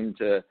never seem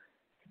to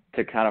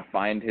kind of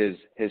find his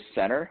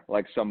center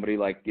like somebody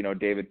like,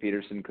 David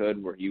Peterson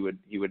could, where he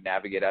would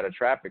navigate out of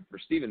traffic. For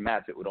Steven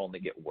Matz, it would only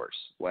get worse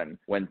when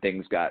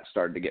things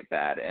started to get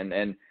bad.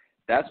 And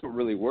that's what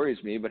really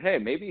worries me. But hey,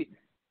 maybe,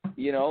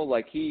 they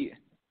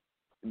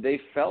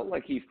felt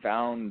like he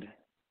found,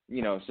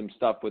 some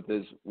stuff with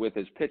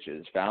his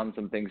pitches, found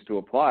some things to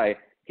apply.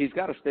 He's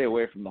got to stay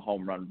away from the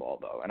home run ball,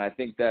 though. And I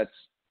think that's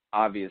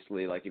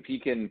obviously, like, if he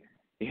can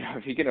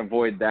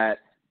avoid that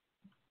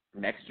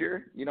next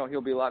year,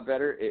 he'll be a lot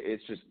better.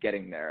 It's just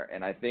getting there.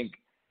 And I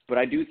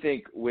do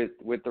think with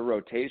the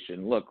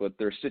rotation, look, with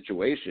their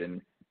situation,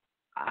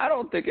 I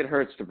don't think it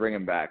hurts to bring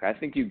him back. I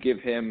think you give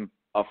him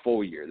a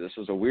full year. This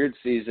was a weird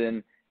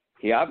season.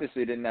 He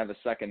obviously didn't have a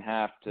second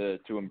half to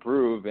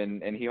improve,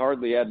 and he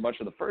hardly had much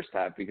of the first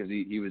half because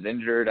he was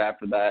injured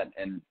after that.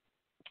 And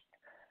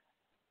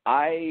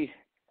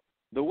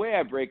the way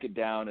I break it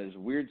down is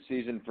weird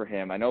season for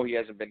him. I know he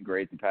hasn't been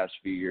great the past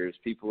few years.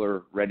 People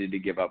are ready to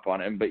give up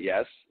on him, but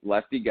yes,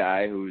 lefty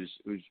guy who's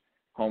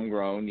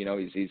homegrown.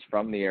 He's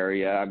from the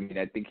area. I mean,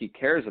 I think he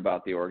cares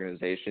about the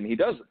organization. He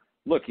does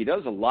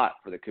a lot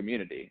for the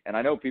community, and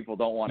I know people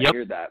don't want to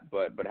hear that,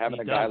 but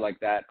having a guy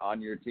like that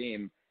on your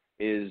team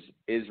is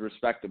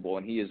respectable,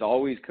 and he is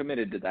always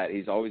committed to that.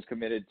 He's always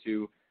committed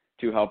to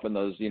helping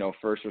those,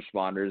 first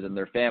responders and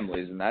their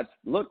families. And that's,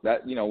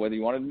 whether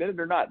you want to admit it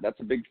or not, that's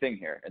a big thing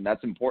here, and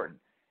that's important.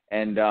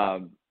 And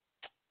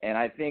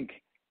I think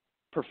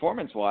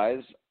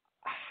performance-wise,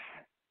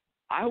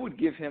 I would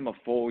give him a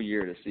full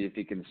year to see if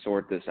he can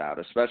sort this out,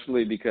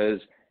 especially because,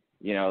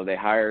 they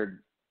hired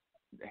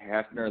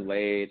Hefner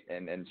late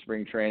and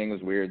spring training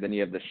was weird. Then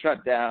you have the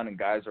shutdown and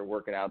guys are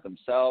working out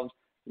themselves.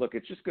 Look,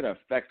 it's just going to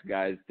affect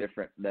guys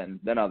different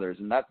than others.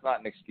 And that's not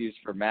an excuse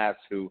for Matz,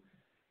 who,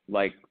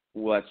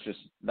 let's just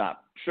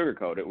not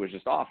sugarcoat it, was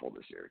just awful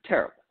this year.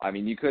 Terrible. I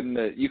mean, you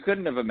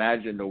couldn't have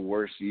imagined a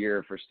worse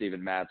year for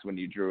Steven Matz when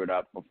you drew it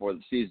up before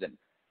the season.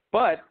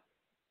 But,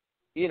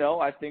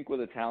 I think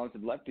with a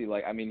talented lefty,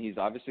 he's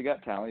obviously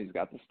got talent. He's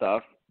got the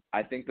stuff.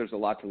 I think there's a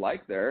lot to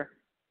like there.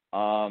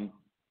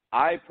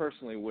 I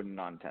personally wouldn't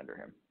non-tender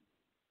him.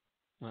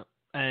 Well,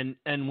 and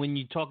when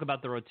you talk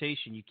about the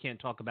rotation, you can't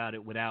talk about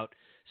it without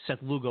Seth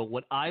Lugo.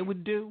 What I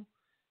would do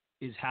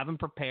is have him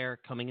prepare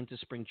coming into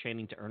spring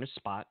training to earn a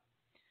spot.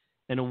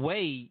 In a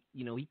way,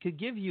 he could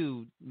give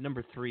you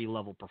number 3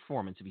 level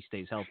performance if he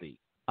stays healthy.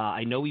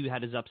 I know he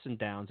had his ups and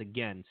downs.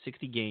 Again,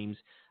 60 games.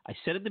 I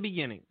said at the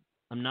beginning,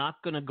 I'm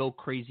not going to go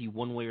crazy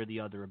one way or the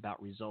other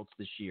about results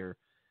this year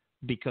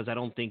because I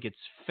don't think it's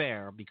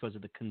fair because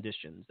of the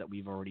conditions that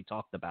we've already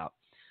talked about.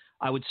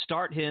 I would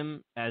start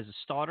him as a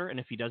starter, and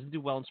if he doesn't do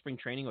well in spring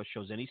training or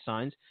shows any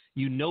signs,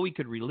 he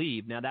could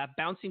relieve. Now, that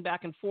bouncing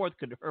back and forth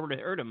could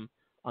hurt him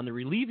on the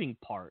relieving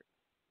part,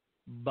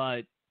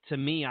 but to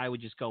me, I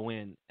would just go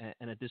in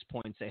and at this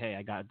point say, hey,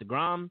 I got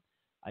DeGrom,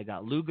 I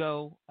got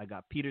Lugo, I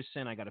got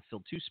Peterson, I got to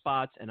fill 2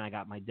 spots, and I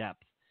got my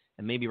depth.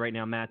 And maybe right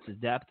now Matt's is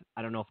depth.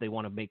 I don't know if they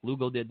want to make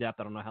Lugo their depth.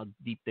 I don't know how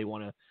deep they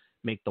want to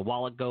make the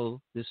wallet go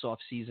this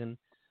offseason.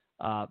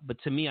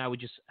 But to me, I would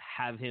just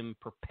have him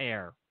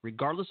prepare.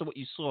 Regardless of what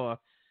you saw,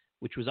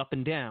 which was up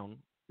and down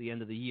the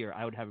end of the year,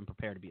 I would have him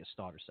prepare to be a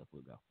starter, Seth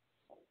Lugo.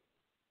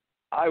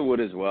 I would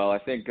as well. I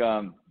think,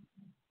 the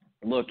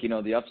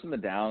ups and the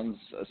downs,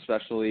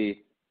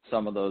 especially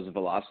some of those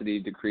velocity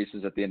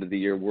decreases at the end of the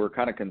year, were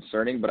kind of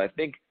concerning. But I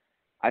think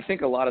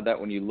a lot of that,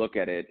 when you look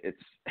at it, it's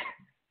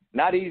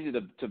not easy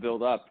to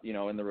build up,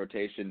 in the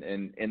rotation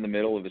in the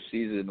middle of a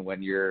season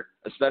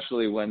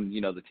especially when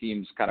the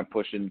team's kind of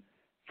pushing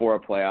for a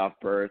playoff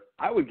berth.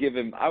 I would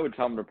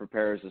tell him to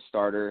prepare as a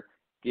starter,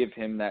 give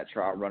him that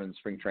trot run in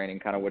spring training,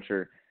 kind of what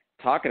you're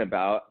talking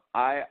about.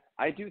 I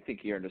do think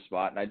he earned a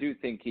spot, and I do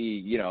think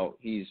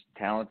he's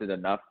talented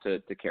enough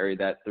to carry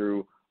that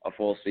through a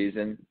full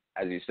season.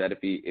 As you said,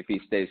 if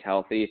he stays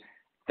healthy,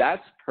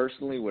 that's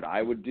personally what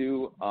I would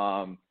do.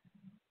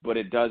 But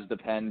it does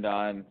depend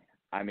on,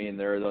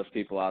 there are those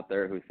people out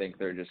there who think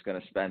they're just going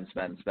to spend,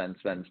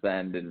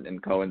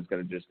 and Cohen's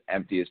going to just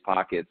empty his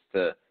pockets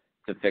to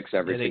fix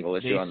every single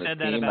issue on the team.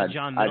 They said that about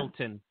John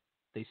Middleton.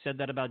 They said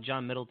that about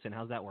John Middleton.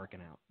 How's that working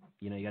out?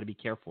 You got to be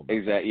careful.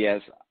 Exactly.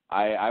 Yes,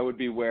 I would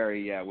be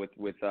wary. Yeah, with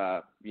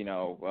how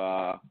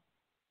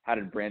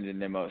did Brandon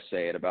Nimmo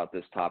say it about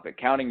this topic?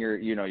 Counting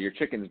your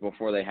chickens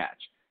before they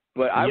hatch.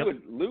 But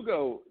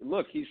Lugo,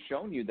 look, he's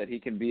shown you that he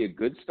can be a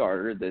good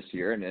starter this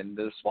year, and in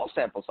the small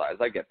sample size,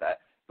 I get that.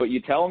 But you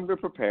tell him to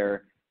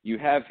prepare. You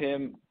have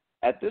him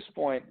at this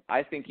point,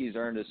 I think he's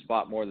earned his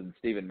spot more than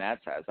Steven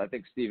Matz has. I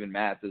think Steven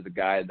Matz is a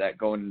guy that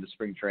going into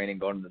spring training,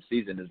 going into the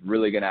season, is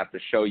really going to have to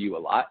show you a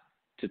lot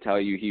to tell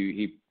you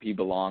he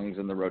belongs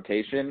in the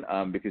rotation,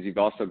 because you've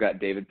also got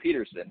David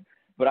Peterson.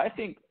 But I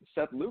think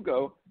Seth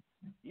Lugo,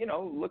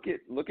 look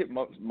at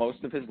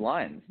most of his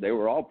lines. They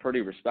were all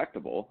pretty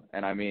respectable.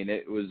 And I mean,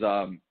 it was,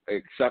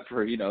 except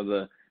for,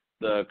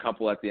 the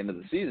couple at the end of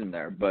the season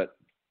there. But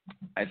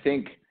I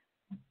think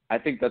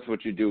that's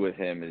what you do with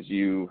him is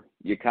you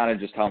kind of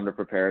just tell him to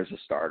prepare as a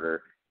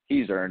starter.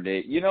 He's earned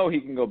it.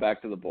 He can go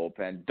back to the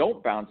bullpen.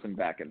 Don't bounce him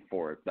back and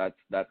forth. That's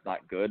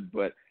not good.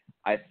 But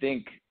I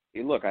think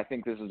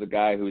this is a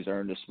guy who's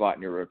earned a spot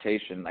in your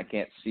rotation. I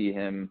can't see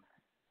him.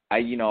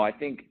 I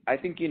think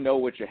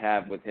what you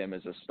have with him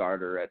as a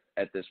starter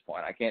at this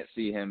point. I can't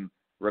see him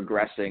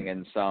regressing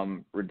in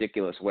some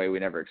ridiculous way we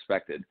never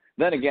expected.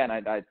 Then again,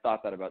 I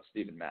thought that about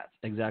Steven Matz.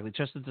 Exactly.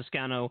 Justin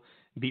Toscano,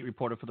 beat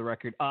reporter for the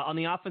Record. On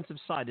the offensive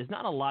side, there's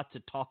not a lot to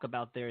talk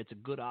about there. It's a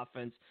good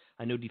offense.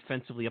 I know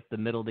defensively up the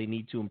middle they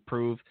need to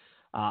improve.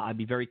 I'd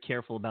be very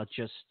careful about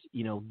just,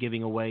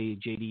 giving away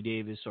J.D.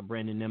 Davis or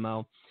Brandon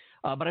Nimmo.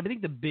 But I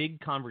think the big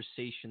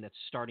conversation that's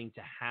starting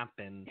to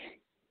happen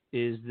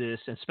is this,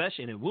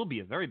 especially, and it will be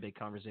a very big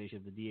conversation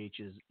if the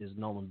DH is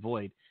null and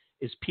void,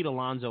 is Pete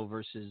Alonso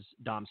versus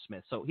Dom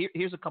Smith. So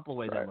here's a couple of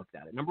ways I looked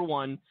at it. Number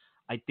one,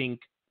 I think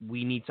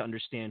we need to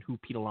understand who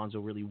Pete Alonso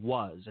really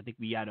was. I think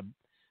we had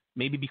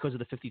maybe because of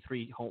the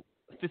 53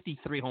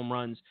 home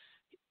runs,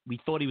 we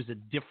thought he was a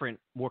different,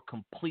 more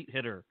complete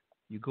hitter.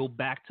 You go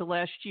back to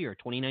last year,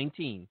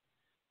 2019.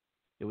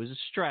 It was a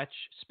stretch,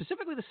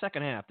 specifically the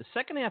second half. The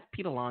second half,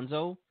 Pete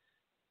Alonso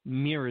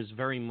mirrors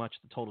very much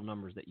the total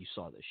numbers that you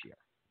saw this year.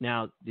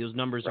 Now, those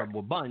numbers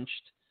were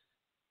bunched,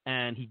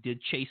 and he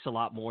did chase a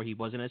lot more. He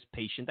wasn't as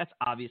patient. That's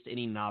obvious to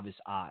any novice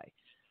eye.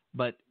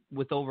 But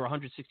with over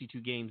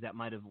 162 games, that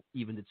might have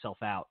evened itself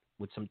out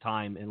with some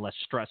time and less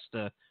stress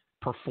to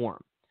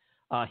perform.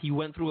 He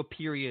went through a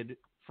period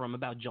from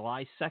about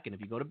July 2nd.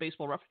 If you go to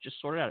Baseball Reference, just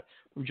sort it out.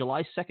 From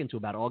July 2nd to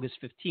about August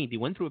 15th, he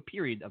went through a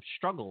period of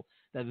struggle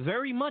that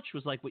very much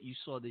was like what you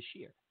saw this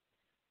year.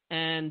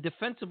 And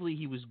defensively,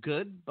 he was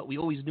good, but we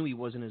always knew he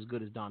wasn't as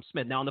good as Dom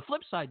Smith. Now, on the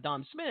flip side,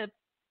 Dom Smith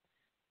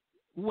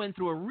went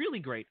through a really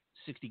great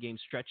 60-game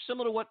stretch,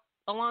 similar to what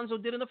Alonso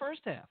did in the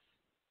first half.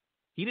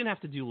 He didn't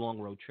have to do long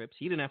road trips.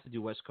 He didn't have to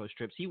do West Coast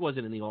trips. He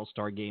wasn't in the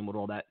All-Star game with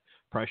all that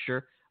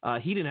pressure.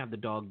 He didn't have the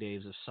dog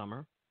days of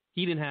summer.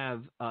 He didn't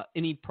have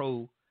any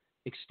pro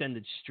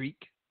extended streak.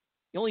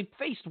 He only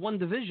faced one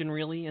division,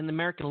 really, in the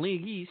American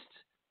League East.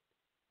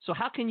 So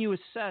how can you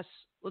assess,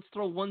 let's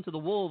throw one to the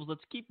Wolves,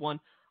 let's keep one?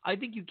 I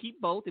think you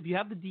keep both. If you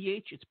have the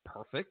DH, it's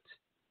perfect.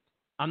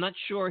 I'm not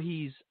sure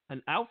he's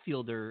an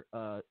outfielder,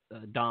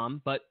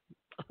 Dom, but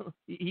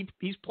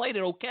he's played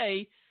it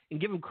okay, and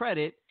give him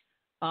credit.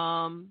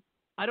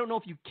 I don't know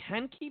if you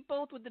can keep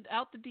both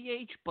without the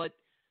DH, but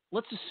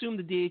let's assume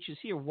the DH is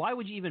here. Why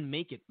would you even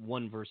make it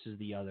one versus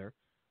the other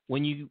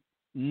when you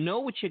know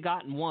what you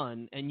got in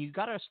one, and you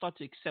got to start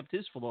to accept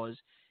his flaws,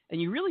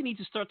 and you really need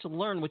to start to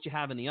learn what you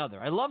have in the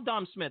other? I love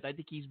Dom Smith. I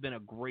think he's been a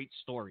great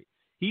story.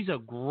 He's a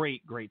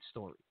great, great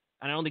story.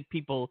 And I don't think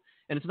people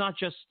 – and it's not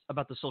just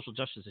about the social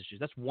justice issues.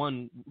 That's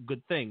one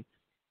good thing.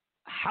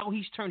 How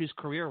he's turned his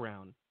career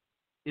around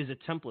is a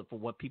template for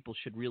what people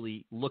should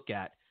really look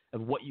at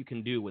of what you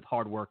can do with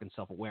hard work and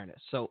self-awareness.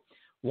 So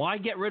why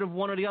get rid of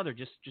one or the other?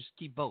 Just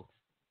keep both.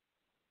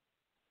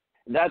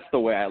 That's the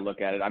way I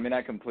look at it. I mean,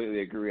 I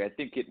completely agree. I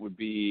think it would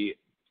be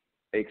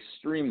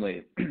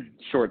extremely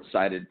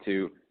short-sighted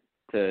to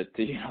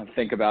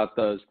think about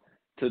those –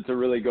 to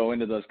really go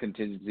into those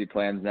contingency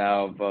plans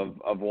now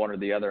of one or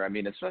the other. I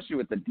mean, especially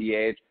with the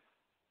DH,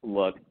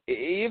 look,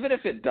 even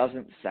if it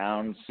doesn't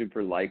sound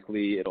super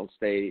likely it'll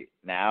stay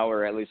now,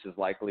 or at least as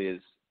likely as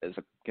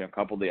a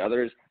couple of the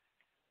others,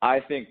 I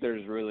think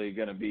there's really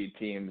going to be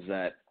teams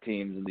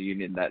in the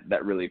union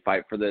that really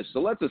fight for this.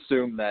 So let's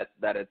assume that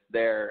it's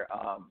there.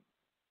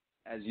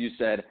 As you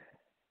said,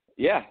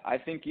 yeah, I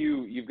think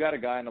you've got a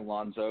guy in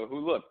Alonso who,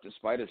 look,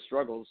 despite his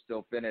struggles,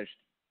 still finished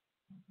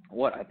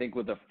I think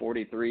with a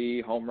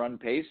 43 home run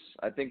pace,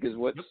 I think is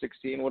what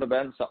 16 would have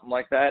been, something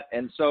like that.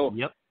 And so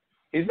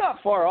he's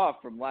not far off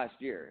from last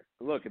year.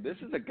 Look, this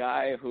is a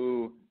guy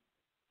who,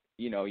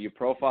 you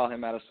profile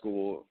him out of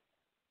school.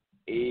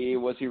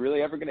 Was he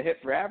really ever going to hit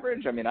for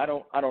average? I mean, I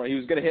don't know. He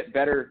was going to hit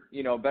better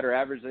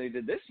average than he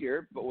did this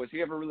year, but was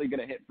he ever really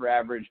going to hit for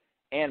average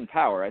and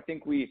power? I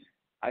think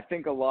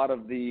a lot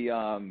of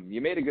the,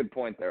 you made a good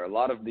point there. A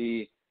lot of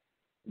the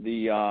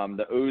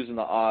oohs and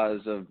the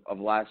ahs of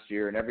last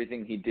year and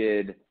everything he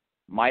did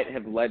might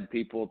have led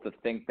people to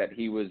think that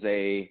he was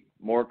a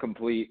more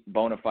complete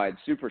bona fide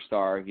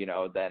superstar,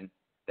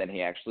 than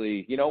he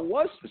actually,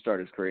 was to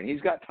start his career. And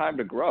he's got time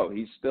to grow.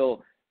 He's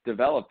still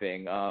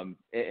developing.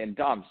 And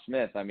Dom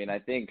Smith, I mean, I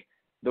think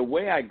the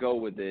way I go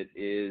with it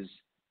is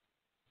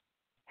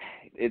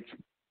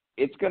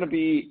it's going to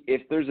be,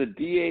 if there's a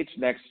DH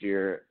next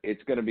year,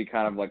 it's going to be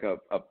kind of like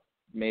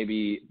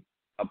maybe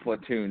a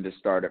platoon to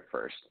start at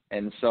first.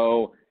 And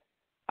so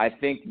I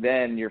think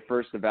then your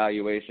first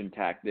evaluation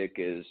tactic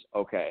is,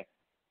 okay,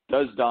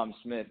 does Dom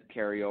Smith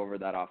carry over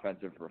that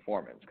offensive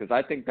performance? Because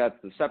I think that's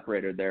the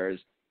separator there. Is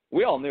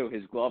we all knew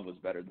his glove was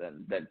better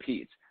than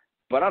Pete's,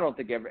 but I don't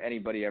think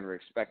anybody ever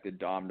expected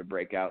Dom to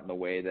break out in the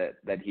way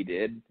that he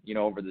did,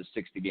 over the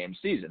 60-game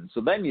season.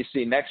 So then you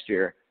see next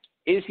year,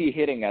 is he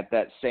hitting at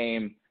that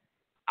same?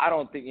 I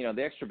don't think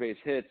the extra base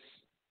hits.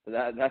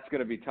 That's going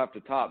to be tough to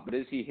top, but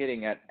is he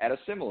hitting at a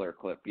similar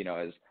clip,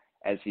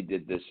 as he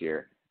did this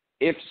year?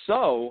 If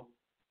so,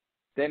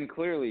 then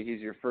clearly he's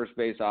your first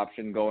base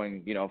option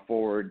going,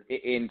 forward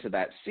into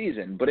that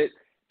season. But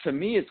to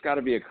me, it's got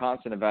to be a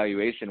constant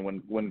evaluation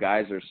when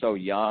guys are so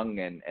young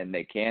and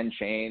they can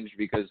change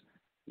because,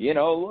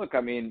 look,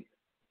 I mean,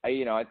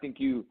 I think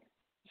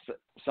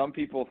some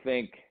people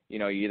think,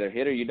 you either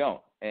hit or you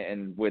don't.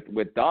 And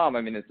with Dom,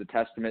 I mean, it's a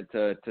testament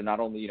to not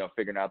only,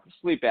 figuring out the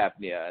sleep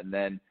apnea and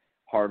then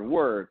hard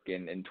work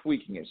and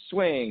tweaking his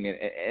swing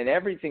and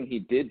everything he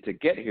did to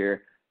get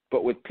here.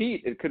 But with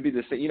Pete, it could be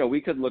the same.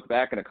 We could look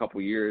back in a couple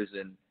years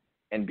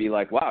and be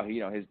like, wow,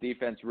 his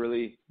defense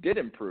really did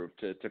improve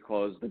to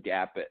close the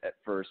gap at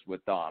first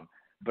with Dom.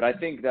 But I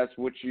think that's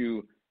what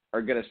you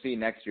are going to see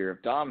next year.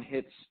 If Dom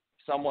hits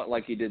somewhat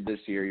like he did this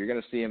year, you're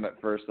going to see him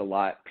at first a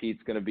lot.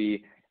 Pete's going to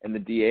be in the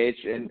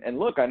DH. And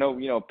look, I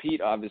know,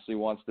 Pete obviously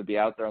wants to be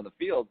out there on the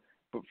field,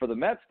 but for the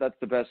Mets, that's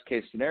the best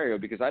case scenario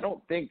because I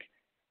don't think,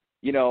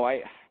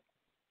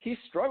 he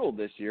struggled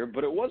this year,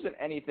 but it wasn't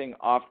anything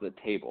off the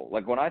table.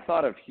 Like when I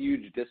thought of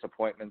huge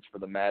disappointments for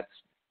the Mets,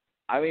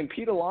 I mean,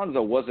 Pete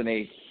Alonso wasn't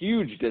a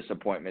huge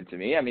disappointment to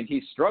me. I mean,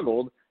 he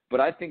struggled,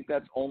 but I think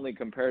that's only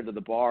compared to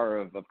the bar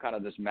of kind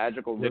of this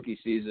magical rookie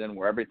season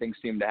where everything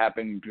seemed to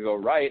happen to go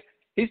right.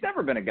 He's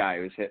never been a guy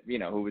who's hit,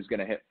 who was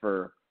going to hit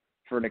for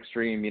an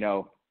extreme,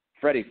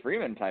 Freddie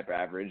Freeman type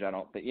average. I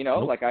don't think,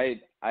 like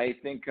I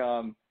think,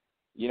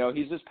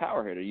 he's this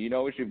power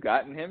hitter. What you've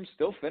gotten him,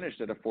 still finished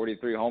at a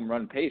 43 home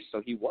run pace,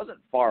 so he wasn't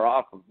far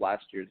off of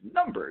last year's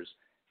numbers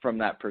from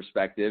that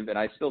perspective. And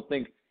I still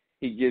think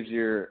he gives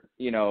your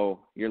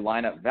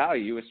lineup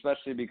value,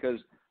 especially because,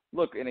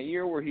 look, in a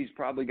year where he's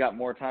probably got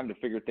more time to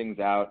figure things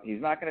out,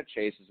 he's not going to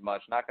chase as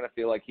much, not going to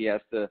feel like he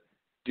has to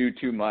do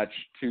too much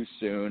too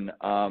soon.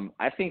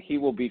 I think he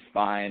will be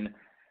fine.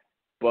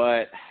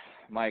 But,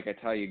 Mike, I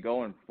tell you,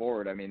 going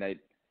forward, I mean,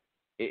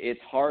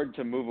 it's hard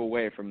to move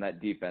away from that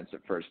defense at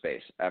first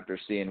base after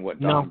seeing what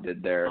Dom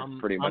did there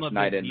pretty much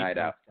night in, night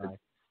out. Guy.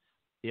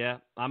 Yeah,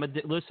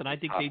 listen, I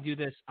think they do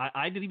this.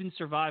 I didn't even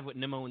survive with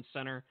Nimmo in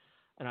center,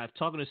 and I've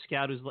talked to a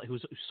scout who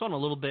saw him a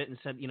little bit and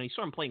said, he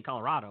saw him play in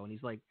Colorado, and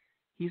he's like,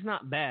 he's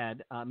not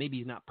bad. Maybe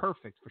he's not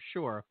perfect for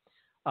sure.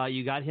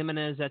 You got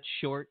Jimenez at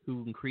short,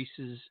 who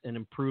increases and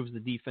improves the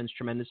defense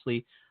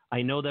tremendously.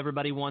 I know that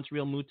everybody wants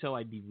Real Muto.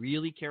 I'd be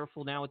really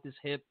careful now with this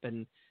hip,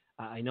 and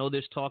I know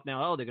there's talk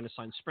now, they're going to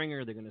sign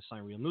Springer, they're going to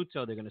sign Real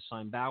Muto, they're going to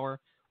sign Bauer.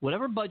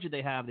 Whatever budget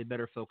they have, they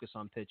better focus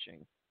on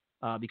pitching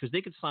because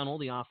they could sign all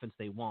the offense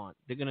they want.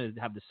 They're going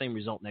to have the same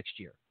result next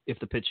year if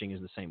the pitching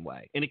is the same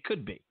way. And it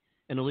could be.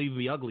 And it'll even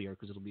be uglier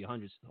because it'll be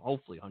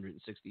hopefully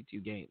 162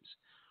 games.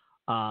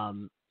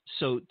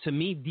 So to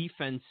me,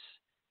 defense,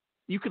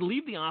 you could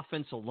leave the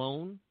offense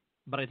alone,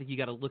 but I think you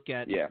got to look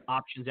at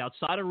options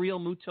outside of Real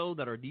Muto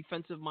that are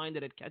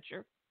defensive-minded at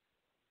catcher.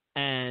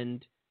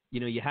 And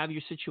you have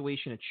your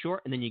situation at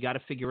short, and then you got to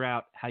figure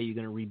out how you're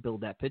going to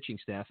rebuild that pitching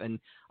staff. And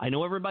I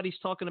know everybody's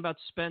talking about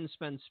spend.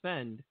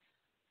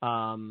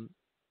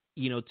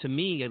 To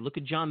me, I look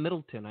at John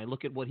Middleton. I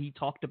look at what he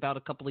talked about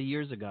a couple of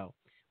years ago.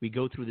 We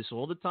go through this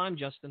all the time,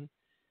 Justin.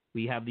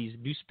 We have these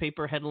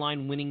newspaper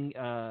headline winning,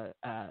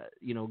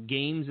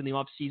 games in the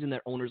offseason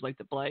that owners like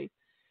to play.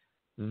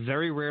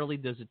 Very rarely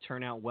does it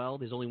turn out well.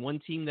 There's only one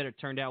team that it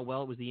turned out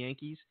well. It was the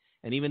Yankees,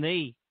 and even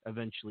they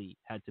eventually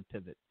had to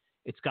pivot.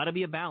 It's got to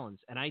be a balance.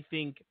 And I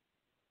think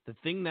the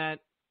thing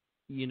that,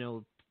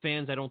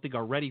 fans I don't think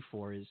are ready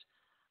for is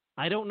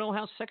I don't know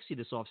how sexy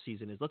this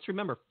offseason is. Let's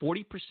remember,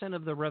 40%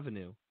 of the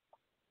revenue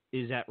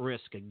is at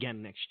risk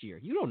again next year.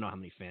 You don't know how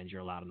many fans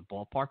you're allowed in the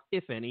ballpark,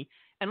 if any.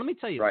 And let me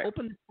tell you,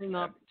 open this thing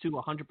up to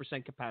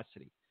 100%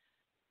 capacity.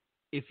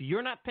 If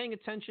you're not paying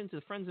attention to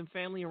the friends and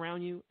family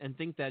around you and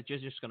think that you're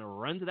just going to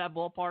run to that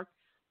ballpark,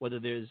 whether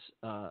there's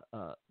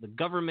the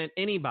government,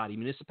 anybody,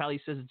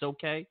 municipality says it's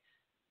okay,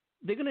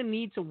 they're going to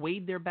need to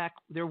wade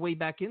their way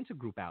back into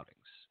group outings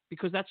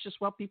because that's just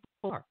what people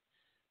are.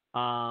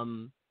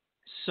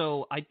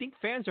 So I think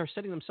fans are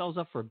setting themselves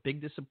up for a big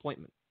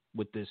disappointment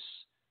with this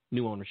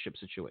new ownership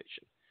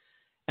situation.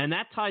 And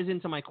that ties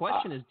into my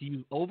question is, do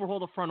you overhaul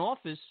the front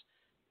office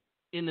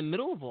in the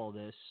middle of all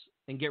this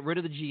and get rid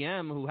of the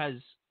GM who has,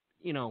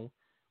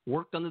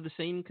 worked under the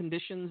same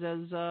conditions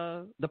as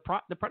the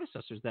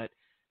predecessors that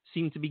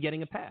seem to be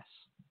getting a pass?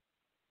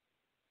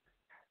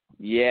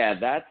 Yeah,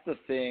 that's the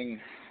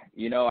thing.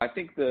 I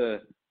think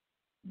the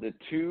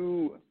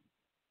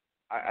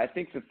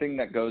thing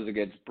that goes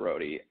against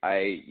Brody,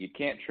 you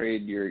can't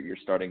trade your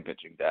starting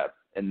pitching depth.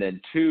 And then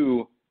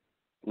two,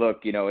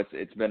 look,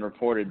 it's been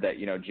reported that,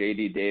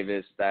 J.D.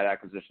 Davis, that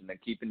acquisition, then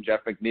keeping Jeff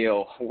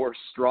McNeil were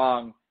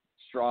strong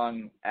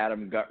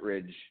Adam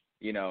Guttridge,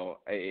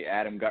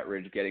 Adam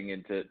Guttridge getting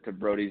into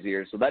Brody's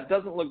ear. So that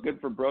doesn't look good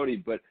for Brody.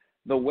 But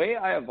the way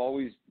I have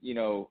always,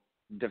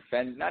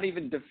 not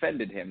even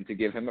defended him to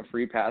give him a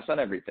free pass on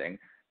everything,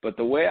 but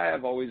the way I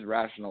have always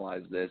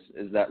rationalized this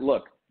is that,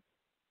 look,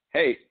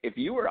 hey, if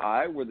you or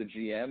I were the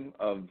GM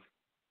of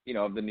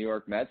the New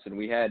York Mets and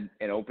we had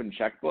an open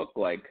checkbook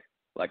like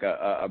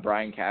a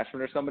Brian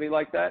Cashman or somebody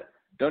like that,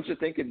 don't you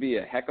think it'd be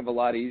a heck of a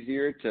lot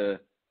easier to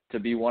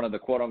be one of the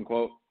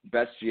quote-unquote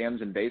best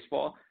GMs in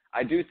baseball?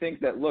 I do think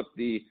that, look,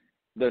 the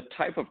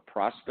type of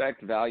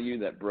prospect value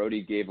that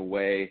Brodie gave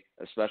away,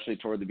 especially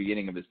toward the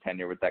beginning of his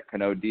tenure with that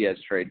Cano Diaz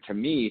trade, to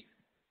me,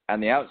 on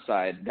the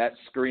outside, that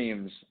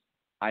screams,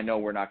 I know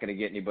we're not going to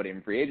get anybody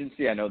in free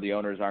agency. I know the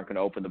owners aren't going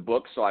to open the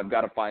book, so I've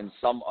got to find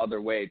some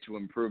other way to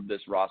improve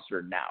this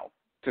roster now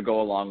to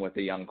go along with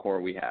the young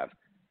core we have.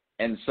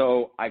 And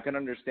so I can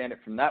understand it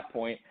from that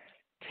point.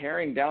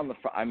 Tearing down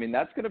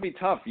that's going to be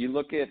tough. You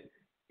look at,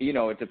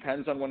 it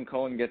depends on when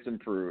Cohen gets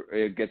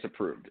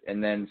approved.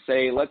 And then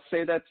let's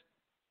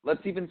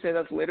even say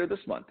that's later this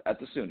month at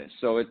the soonest.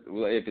 So if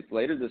it's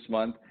later this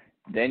month,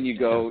 then you've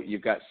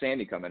got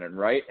Sandy coming in,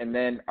 right? And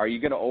then are you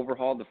going to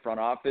overhaul the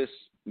front office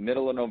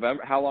middle of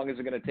November? How long is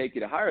it going to take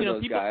you to hire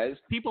those guys?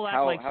 People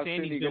act like how Sandy's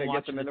soon are you been going to get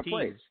watching them the into team.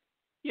 place?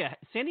 Yeah,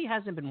 Sandy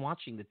hasn't been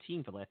watching the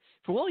team for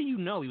all you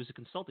know, he was a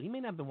consultant. He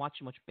may not have been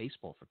watching much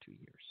baseball for 2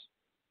 years.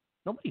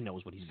 Nobody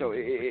knows what he's been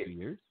doing for 2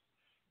 years.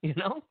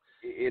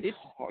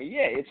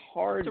 It's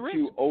hard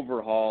to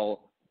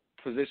overhaul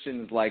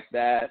positions like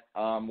that.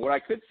 What I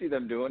could see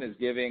them doing is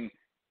giving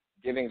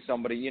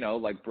somebody,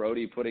 like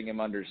Brodie, putting him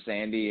under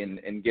Sandy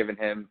and giving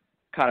him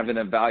kind of an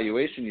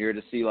evaluation year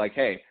to see, like,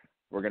 hey,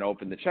 we're going to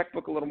open the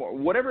checkbook a little more,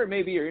 whatever it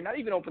may be, or you're not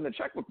even open the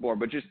checkbook more,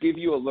 but just give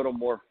you a little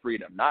more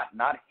freedom, not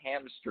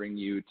hamstring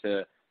you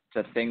to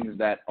things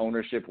that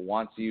ownership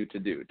wants you to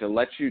do, to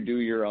let you do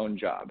your own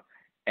job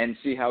and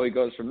see how he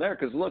goes from there.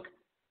 Because, look,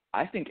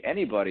 I think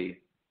anybody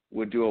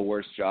would do a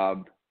worse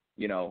job,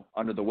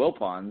 under the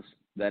Wilpons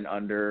than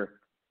under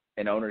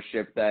an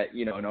ownership that,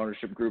 an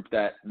ownership group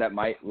that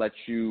might let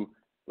you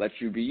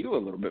be you a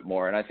little bit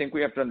more. And I think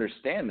we have to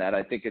understand that.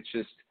 I think it's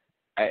just,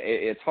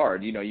 it's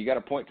hard. You got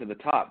to point to the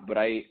top, but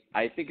I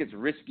think it's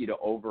risky to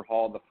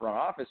overhaul the front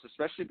office,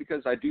 especially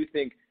because I do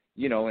think,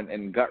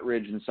 and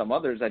Guttridge and some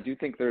others, I do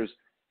think there's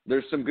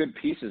some good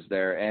pieces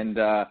there. And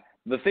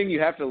the thing you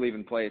have to leave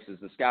in place is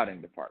the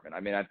scouting department.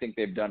 I think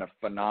they've done a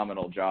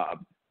phenomenal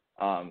job,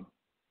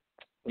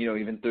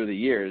 even through the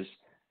years,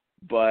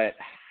 but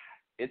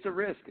it's a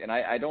risk. And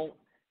I don't,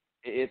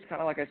 it's kind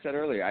of like I said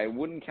earlier, I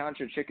wouldn't count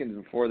your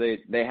chickens before they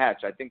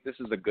hatch. I think this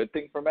is a good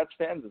thing for Mets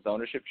fans, this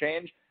ownership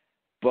change.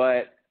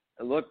 But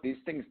look, these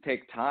things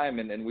take time,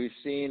 and we've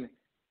seen.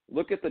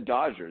 Look at the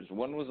Dodgers.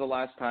 When was the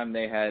last time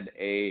they had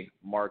a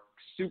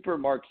super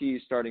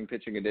marquee starting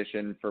pitching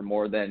addition for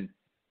more than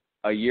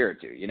a year or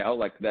two?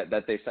 Like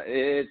that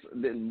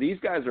these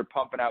guys are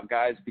pumping out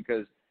guys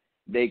because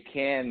they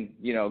can,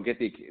 get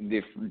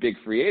the big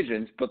free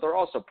agents, but they're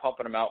also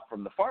pumping them out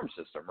from the farm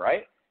system,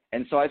 right?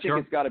 And so I think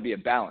It's got to be a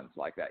balance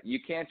like that. You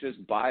can't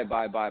just buy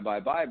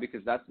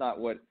because that's not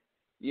what.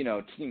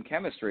 Team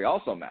chemistry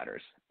also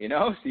matters,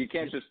 so you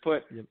can't just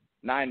put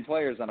 9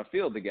 players on a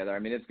field together.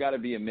 It's got to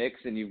be a mix,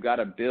 and you've got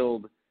to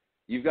build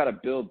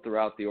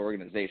throughout the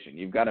organization.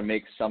 You've got to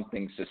make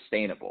something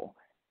sustainable.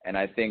 And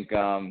I think,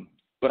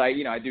 but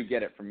I do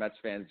get it from Mets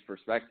fans'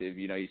 perspective.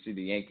 You see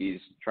the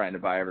Yankees trying to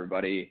buy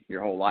everybody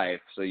your whole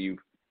life. So you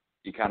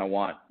kind of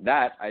want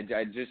that. I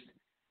just,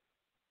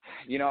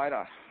 I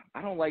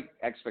don't like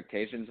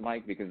expectations,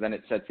 Mike, because then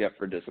it sets you up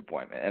for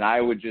disappointment. And I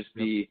would just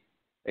be,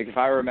 if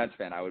I were a Mets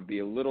fan, I would be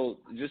a little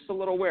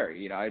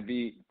wary.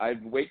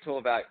 I'd wait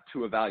to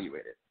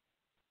evaluate it.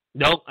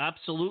 No,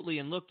 absolutely.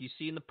 And look, you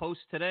see in the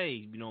Post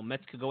today,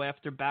 Mets could go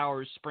after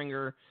Bauer,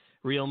 Springer,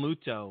 Real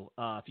Muto.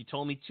 If you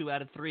told me 2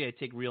 out of 3, I'd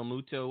take Real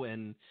Muto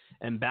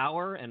and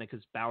Bauer, and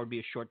because Bauer would be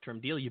a short-term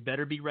deal, you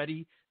better be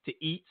ready to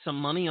eat some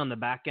money on the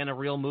back end of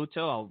Real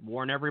Muto. I'll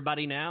warn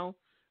everybody now.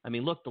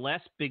 Look, the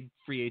last big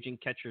free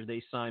agent catcher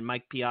they signed,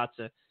 Mike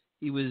Piazza,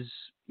 he was,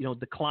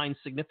 declined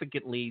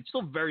significantly.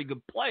 Still a very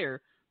good player,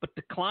 but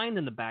declined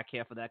in the back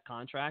half of that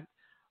contract.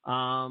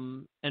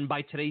 And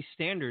by today's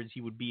standards,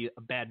 he would be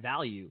a bad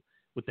value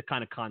with the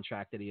kind of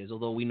contract that he is,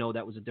 although we know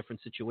that was a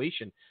different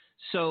situation.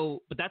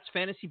 So, but that's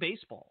fantasy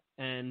baseball.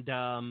 And,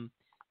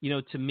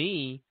 to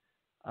me,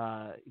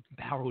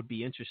 Bauer would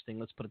be interesting,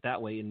 let's put it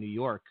that way, in New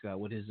York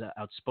with his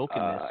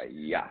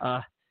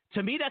outspokenness.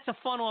 To me, that's a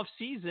fun off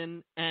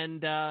season.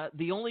 And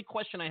the only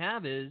question I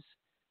have is,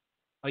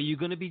 are you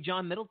going to be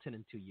John Middleton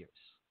in 2 years?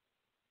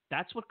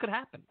 That's what could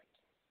happen.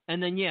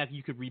 And then,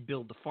 you could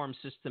rebuild the farm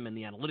system and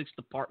the analytics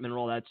department and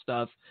all that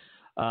stuff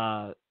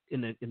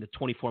in the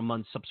 24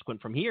 months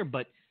subsequent from here.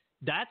 But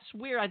that's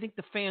where I think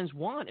the fans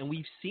want, and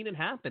we've seen it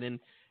happen.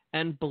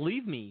 And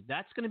believe me,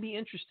 that's going to be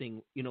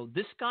interesting.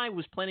 This guy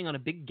was planning on a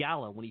big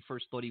gala when he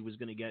first thought he was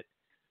going to get,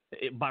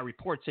 by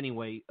reports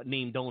anyway, a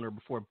named owner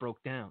before it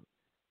broke down.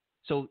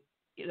 So,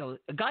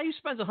 a guy who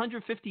spends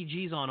 150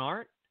 G's on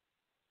art,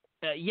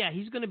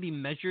 he's going to be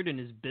measured in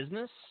his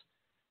business,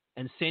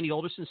 and Sandy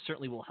Alderson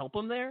certainly will help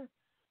him there.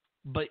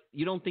 but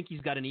you don't think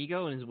he's got an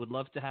ego and would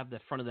love to have the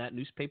front of that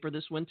newspaper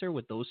this winter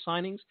with those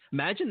signings?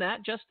 Imagine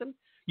that, Justin.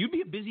 You'd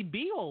be a busy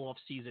bee all off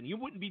season. You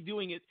wouldn't be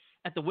doing it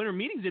at the winter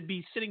meetings. It'd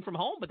be sitting from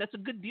home, but that's a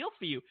good deal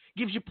for you.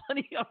 Gives you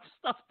plenty of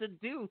stuff to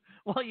do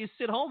while you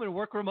sit home and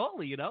work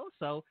remotely, you know?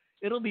 So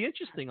it'll be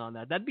interesting on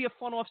that. That'd be a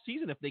fun off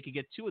season if they could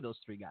get 2 of those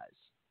 3 guys.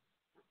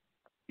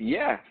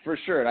 Yeah, for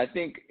sure. And I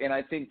think,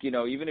 you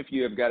know, even if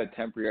you have got to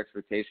temper your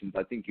expectations,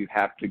 I think you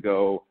have to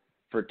go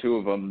for 2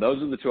 of them.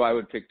 Those are the 2 I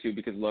would pick too,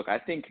 because look, I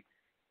think,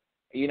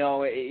 you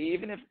know,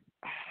 even if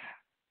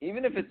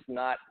it's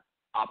not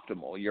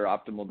optimal, your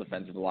optimal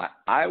defensive line,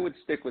 I would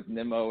stick with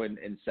Nimmo in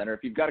center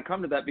if you've got to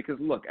come to that, because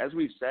look, as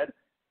we've said,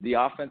 the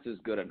offense is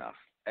good enough,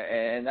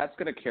 and that's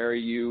going to carry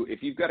you.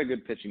 If you've got a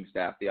good pitching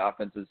staff, the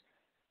offense is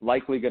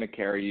likely going to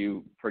carry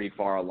you pretty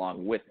far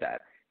along with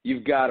that.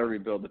 You've got to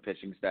rebuild the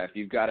pitching staff.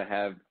 You've got to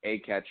have a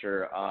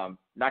catcher.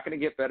 Not going to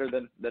get better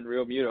than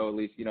Real Muto, at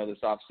least, you know, this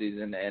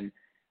offseason. And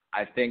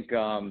I think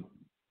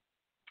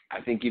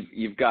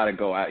you've got to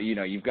go out. You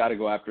know, you've got to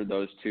go after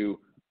those 2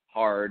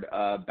 hard.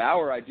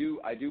 Bauer, I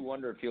do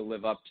wonder if he'll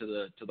live up to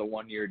the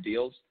 1-year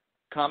deals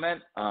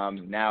comment.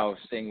 Now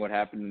seeing what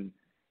happened in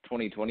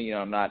 2020, you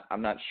know,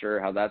 I'm not sure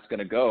how that's going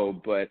to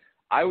go, but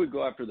I would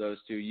go after those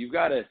 2. You've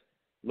got to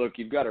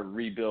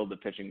rebuild the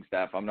pitching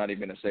staff. I'm not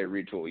even going to say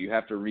retool. You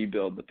have to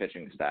rebuild the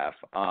pitching staff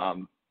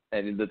and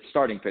the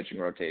starting pitching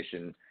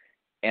rotation.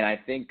 And I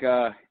think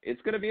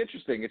it's going to be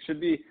interesting. It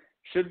should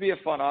be a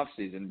fun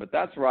offseason, but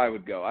that's where I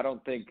would go. I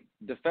don't think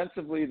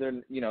defensively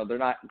they're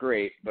not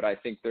great, but I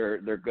think they're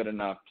good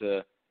enough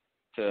to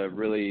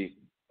really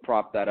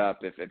prop that up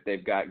if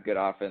they've got good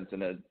offense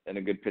and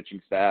a good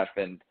pitching staff.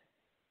 And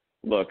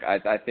look,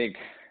 I think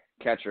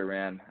catcher,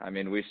 man. I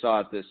mean, we saw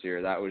it this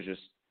year. That was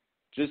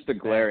just a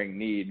glaring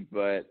need,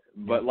 but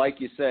like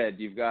you said,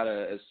 you've got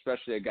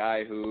especially a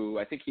guy who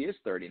I think he is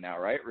 30 now,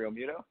 right? Real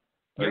Muto?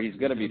 Or he's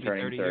going to be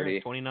turning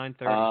 30. 29,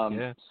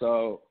 30,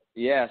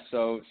 yeah.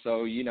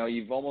 So you know,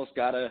 you've almost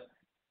got to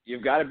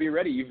be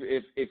ready.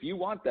 If you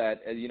want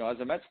that, you know, as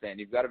a Mets fan,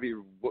 you've got to be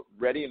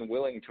ready and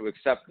willing to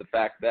accept the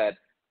fact that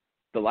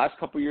the last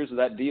couple years of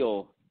that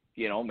deal,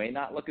 you know, may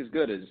not look as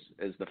good as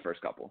the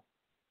first couple.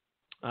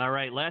 All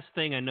right, last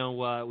thing. I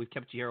know we've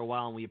kept you here a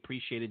while, and we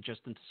appreciate it.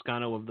 Justin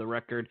Toscano of The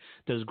Record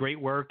does great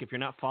work. If you're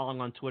not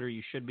following on Twitter,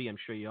 you should be. I'm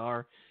sure you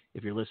are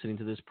if you're listening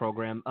to this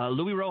program.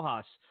 Luis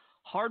Rojas,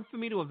 hard for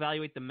me to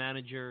evaluate the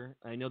manager.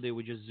 I know they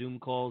were just Zoom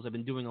calls. I've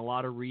been doing a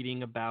lot of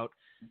reading about,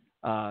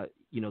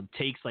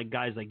 takes like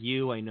guys like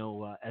you. I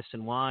know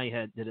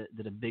SNY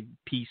did a big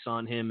piece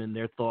on him and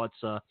their thoughts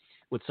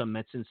with some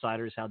Mets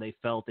insiders, how they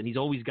felt. And he's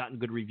always gotten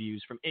good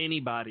reviews from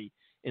anybody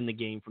in the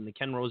game, from the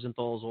Ken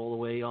Rosenthals all the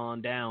way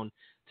on down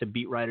to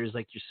beat writers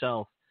like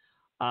yourself.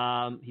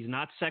 He's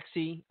not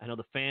sexy. I know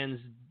the fans,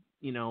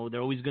 you know,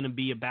 they're always going to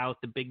be about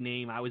the big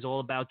name. I was all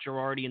about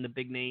Girardi and the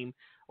big name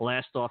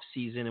last off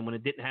season, and when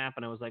it didn't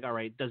happen, I was like, all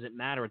right, it doesn't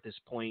matter at this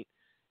point.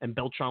 And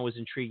Beltran was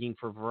intriguing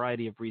for a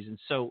variety of reasons.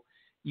 So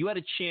you had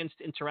a chance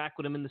to interact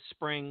with him in the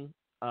spring.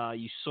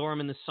 You saw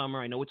him in the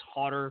summer. I know it's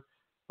harder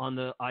on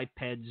the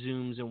iPad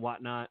Zooms and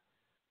whatnot.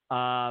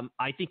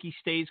 I think he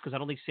stays because I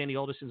don't think Sandy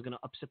Alderson is going to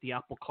upset the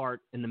apple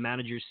cart in the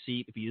manager's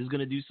seat. If he is going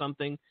to do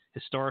something,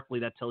 historically,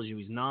 that tells you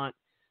he's not.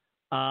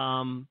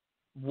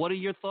 What are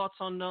your thoughts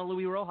on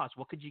Luis Rojas?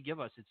 What could you give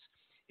us?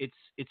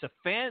 It's a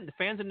fan. The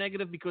fans are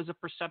negative because of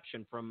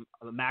perception from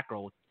a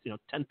macro,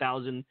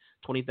 10,000,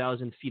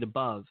 20,000 feet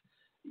above.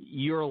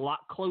 You're a lot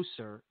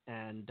closer,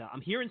 and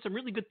I'm hearing some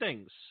really good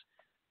things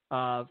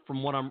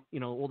from what I'm,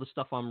 all the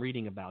stuff I'm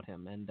reading about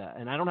him, and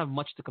I don't have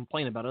much to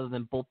complain about other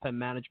than bullpen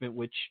management,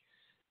 which,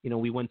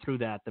 we went through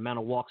that. The amount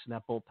of walks in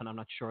that bullpen, I'm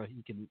not sure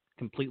he can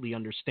completely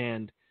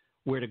understand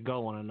where to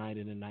go on a night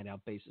in and night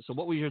out basis. So,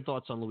 what were your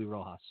thoughts on Luis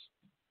Rojas?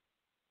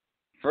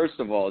 First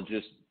of all,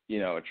 just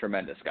a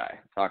tremendous guy.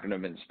 Talking to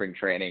him in spring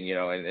training,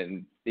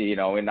 and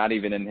not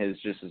even in his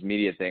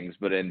media things,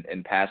 but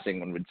in passing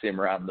when we'd see him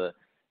around the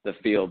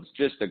fields,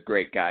 just a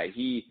great guy.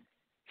 He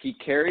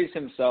carries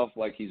himself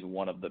like he's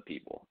one of the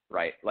people,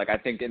 right? Like I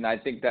think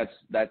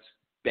that's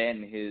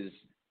been his.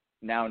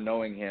 Now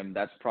knowing him,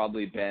 that's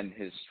probably been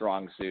his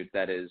strong suit.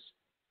 That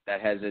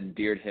has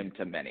endeared him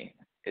to many.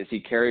 Is he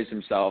carries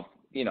himself,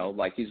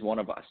 like he's one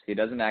of us. He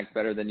doesn't act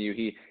better than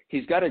you.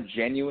 He's got a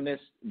genuine.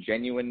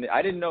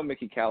 I didn't know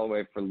Mickey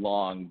Callaway for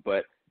long,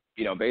 but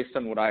based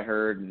on what I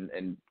heard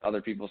and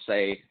other people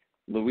say,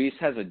 Luis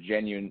has a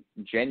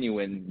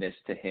genuineness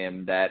to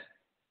him that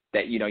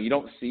you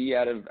don't see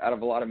out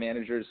of a lot of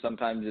managers.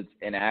 Sometimes it's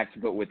an act,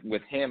 but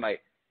with him,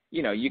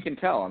 you can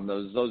tell on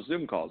those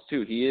Zoom calls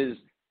too. He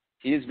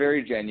is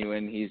very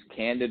genuine. He's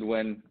candid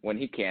when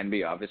he can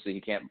be. Obviously,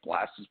 he can't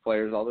blast his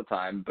players all the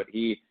time, but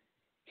he's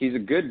a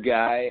good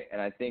guy,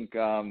 and I think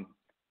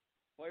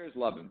players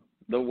love him.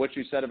 What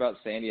you said about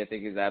Sandy, I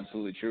think, is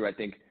absolutely true. I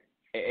think,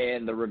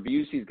 and the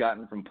reviews he's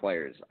gotten from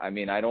players, I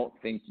mean, I don't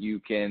think you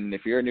can,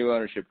 if you're a new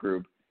ownership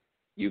group,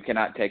 you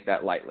cannot take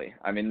that lightly.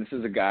 I mean, this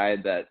is a guy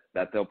that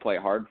they'll play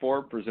hard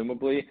for,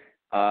 presumably.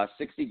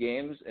 60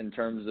 games in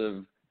terms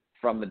of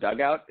from the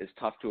dugout is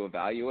tough to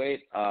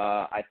evaluate.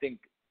 I think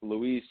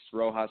Luis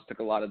Rojas took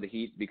a lot of the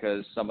heat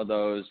because some of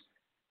those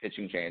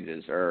pitching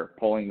changes or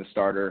pulling the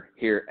starter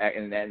here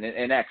in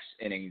X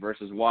inning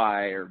versus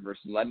Y, or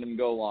versus letting him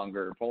go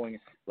longer,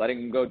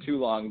 letting him go too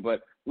long.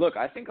 But look,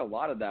 I think a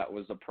lot of that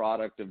was a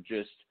product of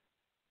just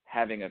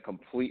having a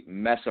complete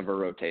mess of a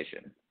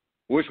rotation,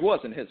 which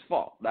wasn't his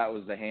fault. That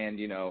was the hand,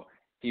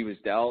 he was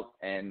dealt.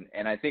 And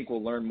I think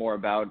we'll learn more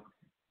about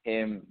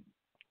him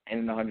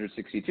in the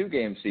 162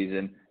 game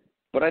season.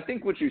 But I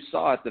think what you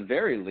saw at the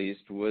very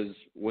least was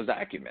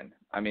acumen.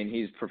 I mean,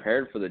 he's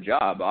prepared for the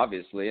job,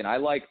 obviously. And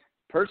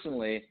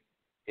personally,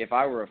 if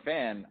I were a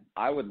fan,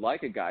 I would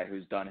like a guy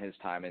who's done his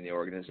time in the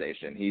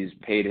organization. He's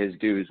paid his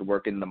dues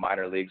working in the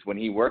minor leagues. When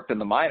he worked in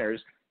the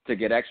minors to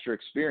get extra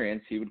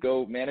experience, he would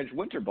go manage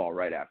winter ball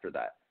right after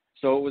that.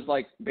 So it was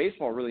like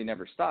baseball really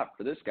never stopped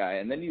for this guy.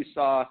 And then you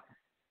saw,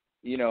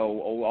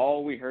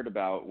 all we heard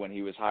about when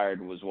he was hired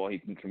was, well, he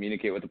can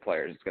communicate with the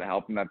players. It's going to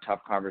help him have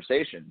tough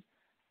conversations.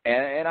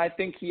 And I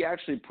think he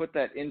actually put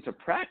that into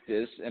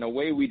practice in a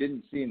way we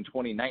didn't see in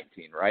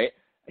 2019, right?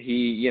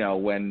 He,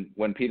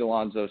 when Pete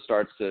Alonso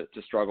starts to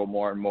struggle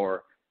more and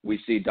more, we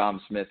see Dom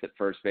Smith at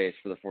first base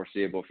for the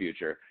foreseeable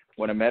future.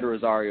 When Ahmed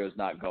Rosario is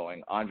not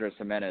going, Andres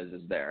Jimenez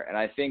is there. And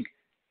I think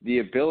the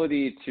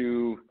ability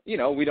to,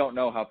 we don't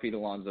know how Pete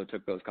Alonso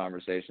took those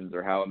conversations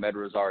or how Ahmed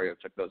Rosario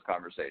took those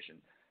conversations,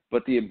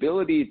 but the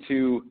ability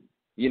to,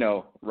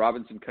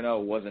 Robinson Cano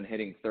wasn't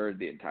hitting third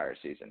the entire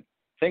season.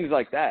 Things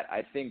like that.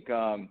 I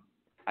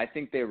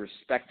think they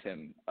respect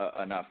him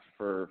enough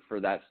for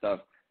that stuff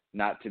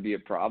not to be a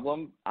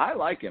problem. I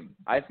like him.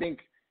 I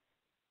think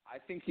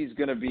he's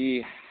going to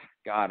be,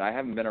 God, I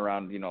haven't been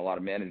around, a lot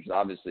of managers,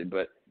 obviously,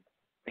 but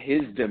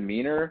his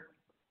demeanor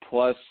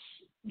plus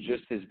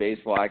just his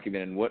baseball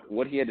acumen and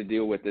what he had to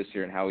deal with this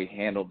year and how he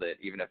handled it,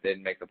 even if they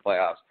didn't make the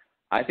playoffs,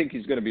 I think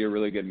he's going to be a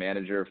really good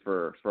manager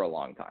for a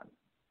long time.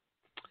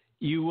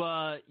 You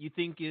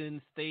think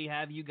if they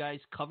have you guys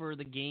cover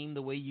the game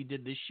the way you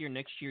did this year,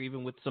 next year,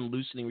 even with some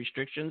loosening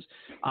restrictions,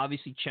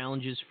 obviously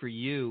challenges for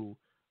you.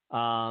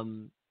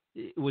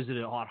 Was it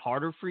a lot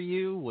harder for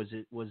you?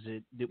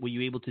 Were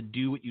you able to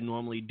do what you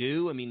normally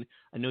do? I mean,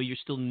 I know you're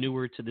still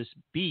newer to this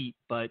beat,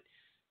 but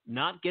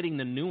not getting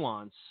the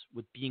nuance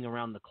with being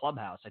around the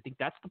clubhouse, I think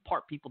that's the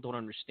part people don't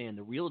understand.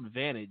 The real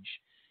advantage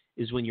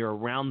is when you're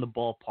around the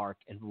ballpark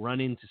and run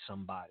into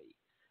somebody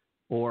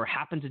or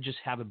happen to just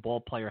have a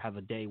ball player have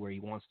a day where he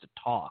wants to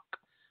talk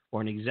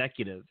or an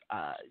executive.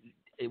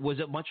 Was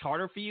it much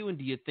harder for you, and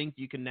do you think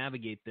you can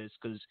navigate this?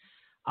 Because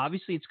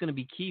obviously it's going to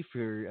be key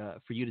for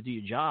you to do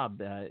your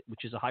job,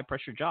 which is a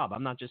high-pressure job.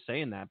 I'm not just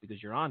saying that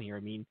because you're on here.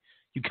 I mean,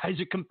 you guys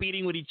are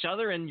competing with each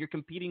other, and you're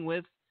competing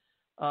with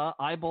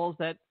eyeballs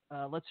that,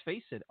 let's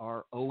face it,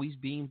 are always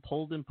being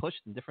pulled and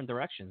pushed in different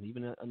directions,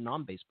 even in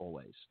non-baseball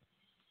ways.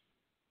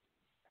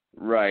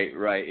 Right.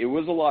 It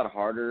was a lot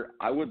harder.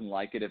 I wouldn't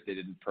like it if they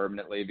didn't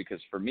permanently, because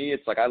for me,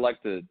 it's like I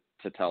like to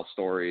tell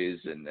stories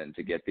and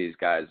to get these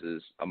guys'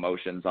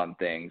 emotions on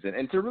things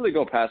and to really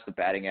go past the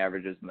batting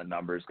averages and the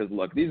numbers. Because,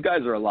 look, these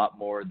guys are a lot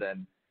more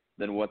than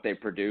what they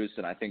produce,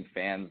 and I think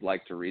fans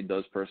like to read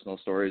those personal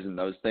stories and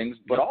those things.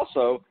 But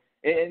also,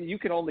 and you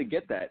can only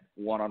get that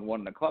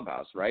one-on-one in the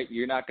clubhouse, right?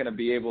 You're not going to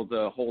be able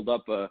to hold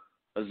up a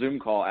Zoom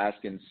call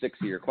asking 6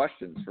 of your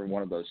questions from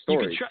one of those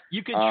stories.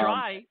 You can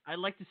try. I'd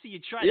like to see you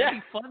try. Yeah.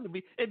 It'd be fun.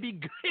 It'd be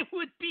good. It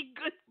would be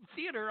good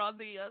theater on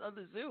the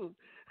Zoom.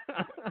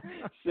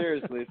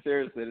 Seriously,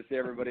 to see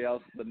everybody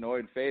else's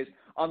annoyed face.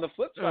 On the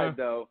flip side,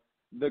 though,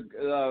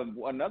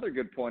 another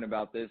good point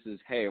about this is,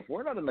 hey, if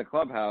we're not in the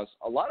clubhouse,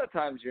 a lot of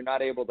times you're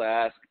not able to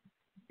ask,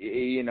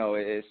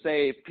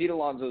 say Pete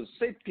Alonso's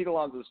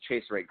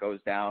chase rate goes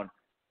down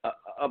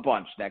a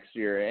bunch next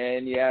year,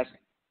 and you ask,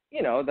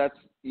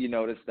 you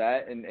notice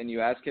that, and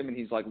you ask him, and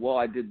he's like, well,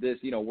 I did this,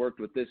 worked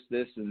with this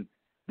in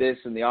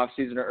the off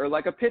season, or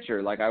like a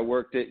pitcher, like I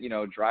worked at,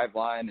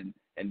 Driveline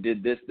and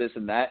did this,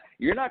 and that.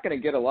 You're not going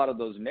to get a lot of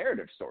those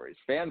narrative stories.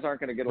 Fans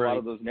aren't going to get a lot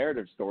of those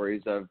narrative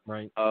stories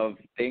of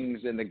things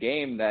in the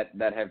game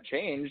that have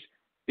changed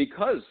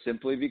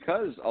simply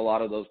because a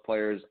lot of those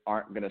players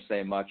aren't going to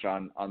say much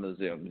on the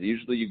Zooms.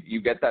 Usually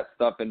you get that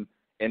stuff in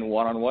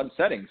one-on-one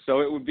settings. So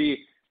it'd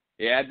be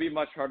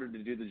much harder to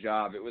do the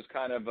job. It was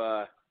kind of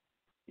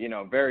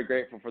very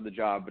grateful for the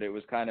job, but it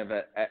was kind of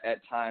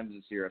at times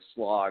this year a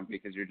slog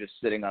because you're just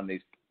sitting on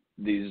these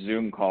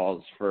Zoom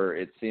calls for,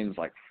 it seems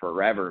like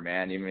forever,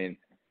 man.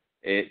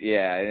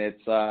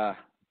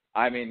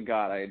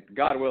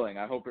 God willing,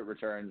 I hope it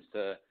returns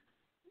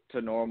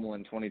to normal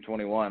in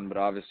 2021, but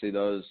obviously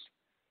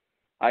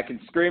I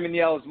can scream and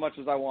yell as much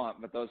as I want,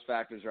 but those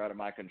factors are out of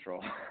my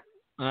control.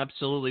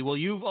 Absolutely. Well,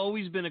 you've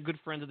always been a good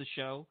friend of the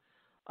show.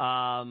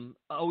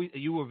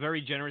 You were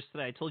very generous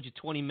today. I told you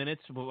 20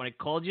 minutes when I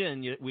called you,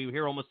 and we were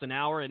here almost an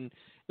hour, and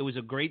it was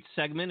a great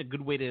segment, a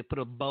good way to put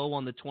a bow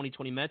on the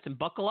 2020 Mets. And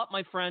buckle up,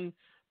 my friend,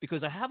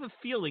 because I have a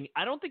feeling,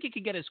 I don't think it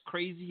could get as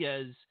crazy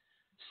as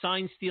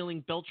sign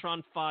stealing,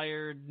 Beltran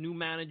fired, new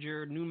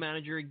manager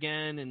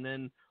again, and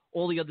then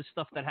all the other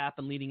stuff that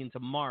happened leading into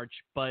March.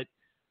 But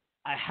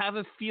I have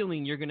a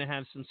feeling you're going to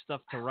have some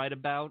stuff to write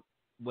about,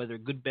 whether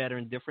good, bad, or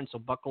indifferent. So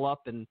buckle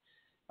up, and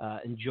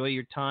enjoy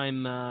your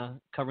time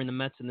covering the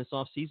Mets in this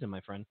offseason,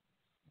 my friend.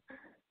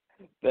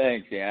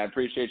 Thanks. Yeah, I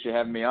appreciate you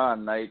having me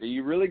on. Are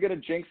you really going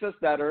to jinx us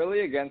that early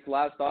against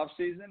last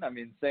offseason? I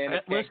mean, saying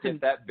it can't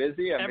get that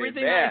busy.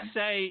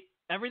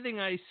 Everything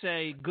I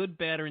say, good,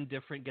 bad, or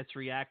indifferent, gets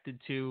reacted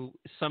to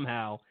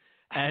somehow.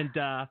 And,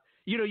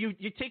 you're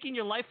taking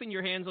your life in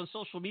your hands on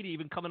social media,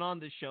 even coming on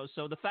this show.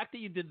 So the fact that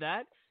you did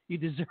that, you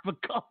deserve a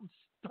gold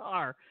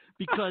star,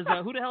 because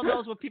who the hell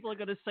knows what people are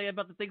going to say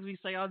about the things we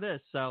say on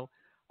this. So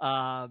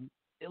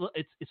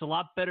it's a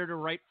lot better to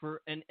write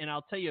for, and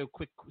I'll tell you a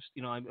quick,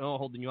 I'm not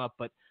holding you up,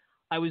 but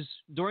I was,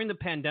 during the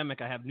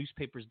pandemic, I have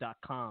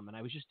newspapers.com, and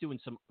I was just doing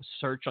some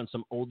search on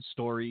some old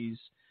stories,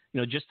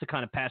 just to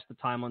kind of pass the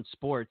time on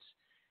sports.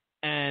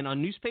 And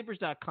on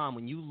newspapers.com,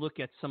 when you look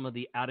at some of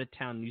the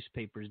out-of-town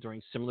newspapers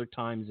during similar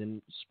times in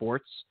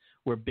sports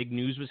where big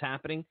news was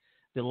happening,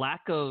 the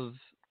lack of,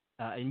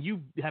 and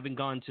you having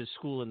gone to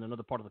school in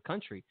another part of the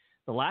country,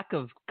 the lack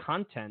of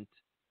content,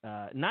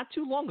 not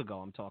too long ago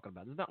I'm talking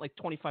about, it's not like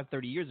 25,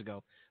 30 years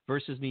ago,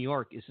 versus New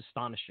York is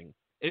astonishing.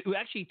 It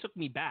actually took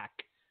me back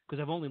because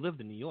I've only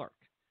lived in New York.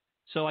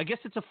 So I guess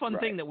it's a fun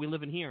thing that we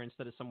live in here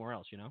instead of somewhere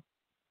else,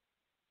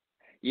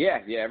 Yeah,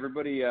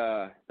 everybody,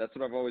 that's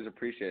what I've always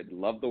appreciated.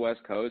 Love the West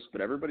Coast,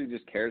 but everybody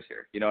just cares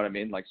here. You know what I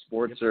mean? Like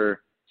sports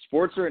are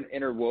an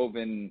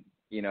interwoven,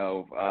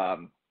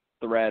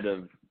 thread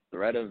of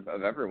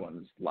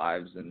everyone's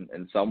lives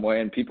in some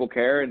way, and people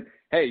care. And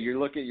hey,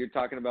 you're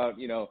talking about,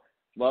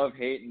 love,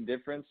 hate, and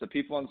difference. The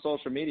people on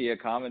social media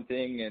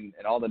commenting and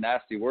all the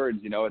nasty words,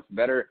 it's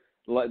better.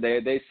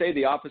 They say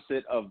the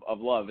opposite of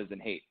love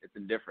isn't hate, it's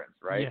indifference,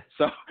 right?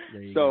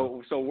 Yeah.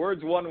 So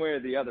words one way or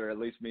the other at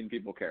least mean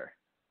people care.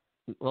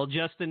 Well,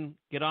 Justin,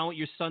 get on with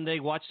your Sunday.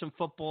 Watch some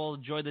football.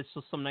 Enjoy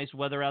some nice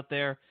weather out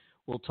there.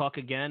 We'll talk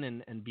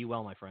again, and be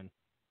well, my friend.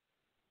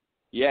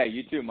 Yeah,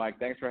 you too, Mike.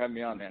 Thanks for having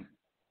me on, man.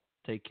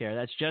 Take care.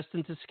 That's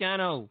Justin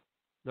Toscano,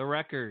 The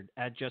Record,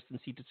 at Justin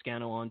C.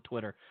 Toscano on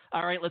Twitter.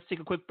 All right, let's take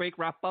a quick break,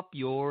 wrap up.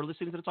 You're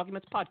listening to the Talking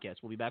Mets podcast.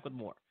 We'll be back with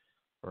more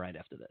right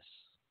after this.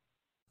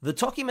 The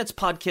Talking Mets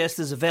podcast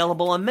is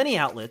available on many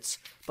outlets,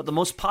 but the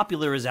most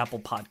popular is Apple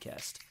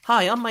Podcast.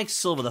 Hi, I'm Mike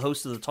Silva, the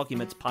host of the Talking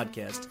Mets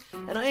podcast,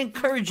 and I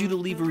encourage you to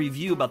leave a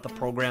review about the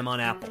program on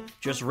Apple.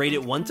 Just rate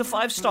it 1 to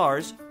 5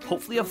 stars,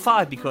 hopefully a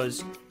 5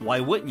 because why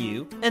wouldn't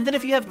you? And then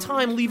if you have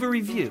time, leave a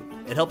review.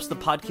 It helps the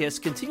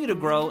podcast continue to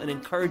grow and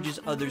encourages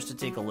others to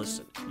take a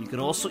listen. You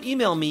can also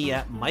email me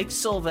at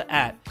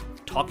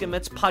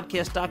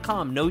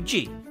MikeSilva@TalkingMetsPodcast.com, no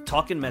G,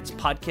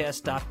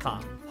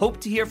 TalkingMetsPodcast.com. Hope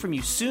to hear from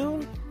you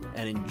soon,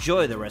 and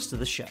enjoy the rest of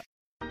the show.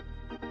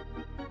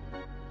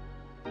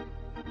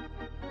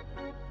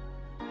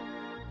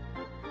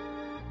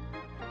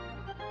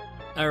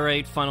 All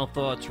right, final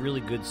thoughts. Really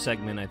good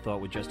segment, I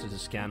thought, with Justin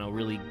Toscano.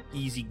 Really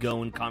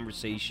easy-going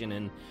conversation,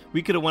 and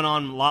we could have went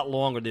on a lot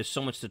longer. There's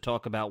so much to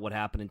talk about what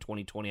happened in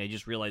 2020. I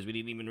just realized we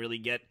didn't even really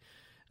get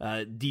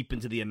deep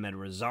into the Ahmed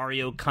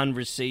Rosario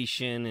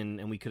conversation,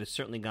 and we could have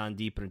certainly gone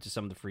deeper into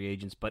some of the free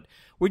agents, but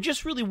we're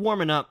just really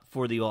warming up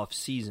for the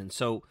off-season.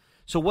 So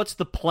what's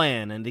the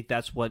plan? I think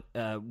that's what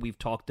we've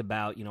talked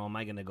about. Am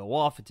I going to go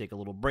off and take a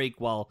little break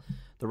while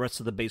the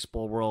rest of the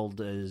baseball world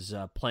is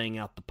playing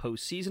out the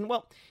postseason?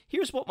 Well,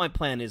 here's what my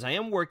plan is. I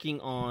am working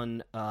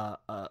on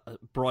a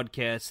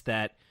broadcast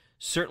that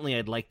certainly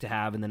I'd like to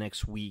have in the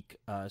next week.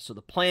 So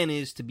the plan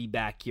is to be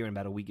back here in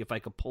about a week if I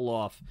could pull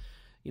off,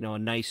 a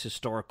nice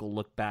historical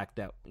look back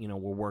that, we're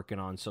working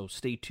on. So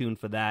stay tuned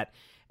for that.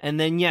 And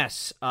then,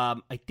 yes,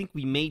 I think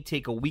we may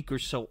take a week or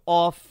so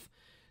off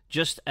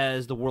just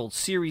as the World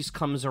Series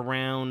comes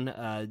around,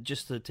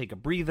 just to take a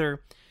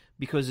breather,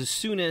 because as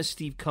soon as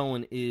Steve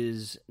Cohen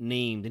is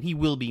named, and he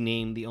will be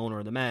named the owner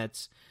of the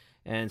Mets,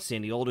 and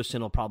Sandy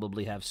Alderson will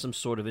probably have some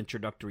sort of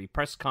introductory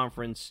press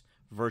conference,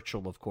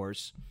 virtual, of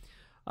course.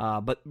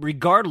 But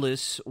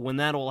regardless, when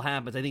that all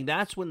happens, I think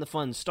that's when the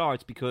fun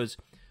starts, because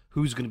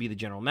who's going to be the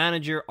general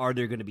manager? Are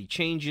there going to be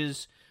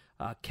changes?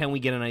 Can we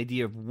get an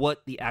idea of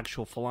what the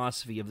actual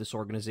philosophy of this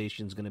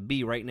organization is going to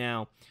be? Right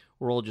now,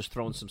 we're all just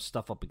throwing some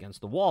stuff up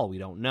against the wall. We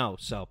don't know.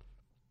 So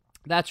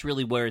that's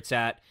really where it's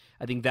at.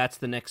 I think that's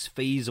the next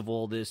phase of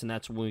all this, and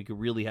that's when we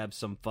could really have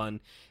some fun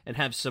and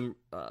have some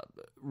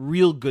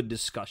real good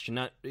discussion.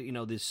 Not,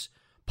 this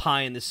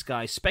pie in the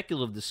sky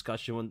speculative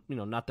discussion, when,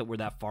 not that we're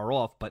that far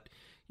off, but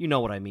you know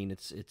what I mean.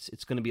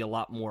 It's going to be a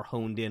lot more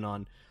honed in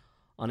on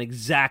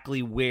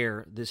exactly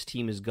where this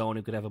team is going.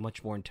 It could have a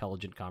much more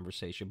intelligent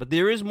conversation. But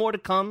there is more to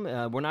come.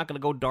 We're not going to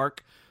go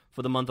dark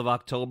for the month of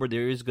October.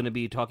 There is going to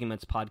be a Talking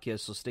Mets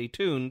podcast, so stay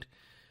tuned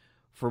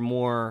for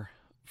more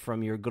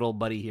from your good old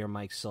buddy here,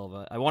 Mike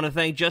Silva. I want to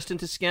thank Justin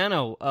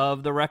Toscano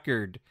of The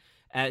Record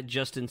at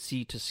Justin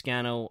C.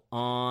 Toscano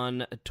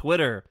on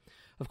Twitter.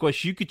 Of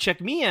course, you could check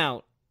me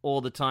out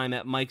all the time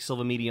at Mike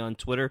Silva Media on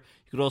Twitter.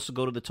 You could also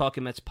go to the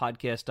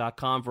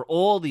TalkingMetsPodcast.com for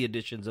all the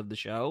editions of the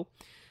show.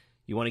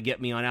 You want to get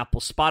me on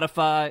Apple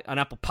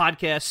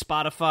Podcasts,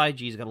 Spotify.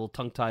 Geez, got a little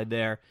tongue-tied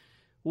there.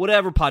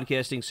 Whatever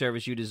podcasting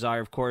service you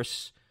desire, of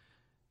course.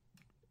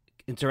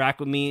 Interact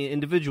with me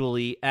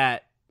individually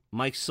at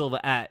Mike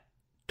Silva at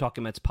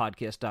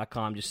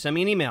talkingmetspodcast.com. Just send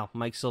me an email,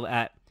 MikeSilva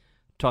at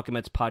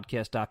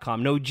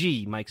talkingmetspodcast.com. No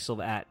G,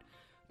 MikeSilva at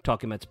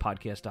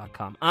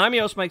talkingmetspodcast.com. I'm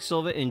your host, Mike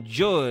Silva.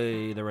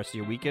 Enjoy the rest of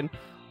your weekend.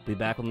 We'll be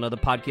back with another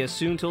podcast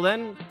soon. Till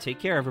then, take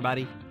care,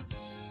 everybody.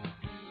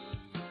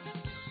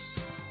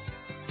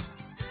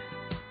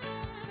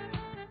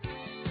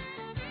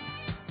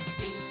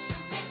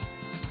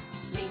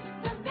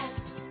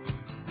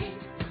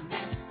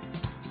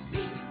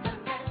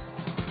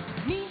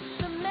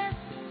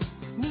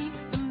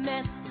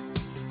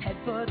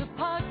 For the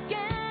park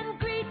and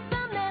greet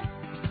the mess.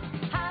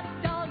 Hot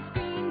dogs,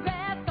 green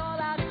grass, all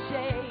out of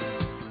shade.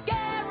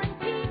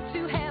 Guaranteed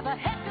to have a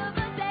heck of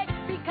a day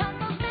because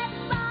those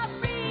Mets are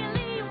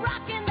really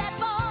rocking that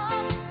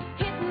ball,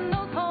 hitting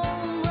those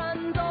home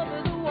runs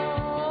over the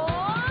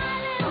wall.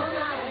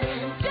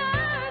 New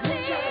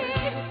Jersey,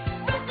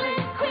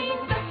 Brooklyn,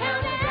 Queens are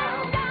counting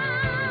down.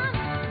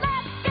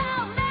 Let's go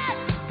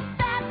Mets,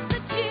 that's the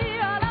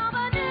cheer all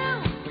over New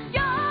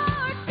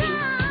York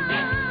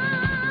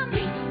town.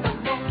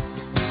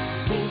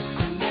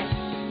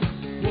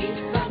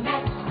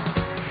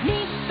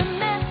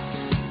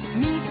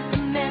 Meet the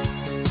Mets,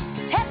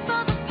 head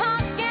for the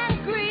park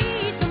and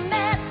greet the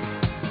Mets.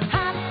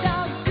 Hot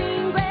dogs,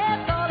 green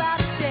grass, all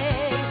out of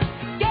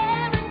shade.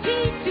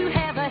 Guaranteed to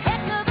have a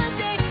heck of a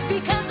day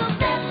because those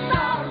Mets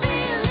are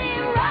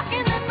really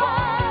rocking the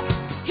ball,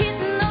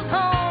 hitting those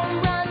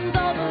home runs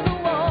over the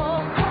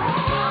wall. Go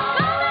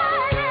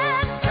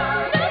Riders,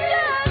 New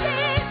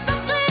Jersey,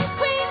 Brooklyn,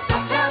 Queens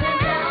are counting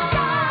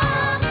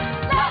down.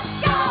 Let's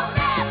go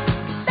Mets,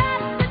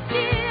 that's the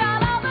cheer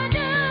all over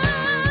New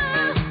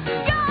York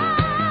town.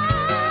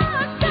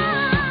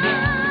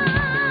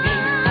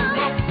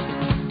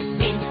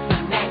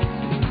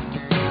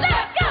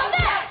 Let's go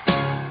Mets!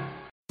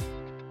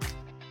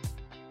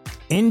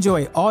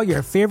 Enjoy all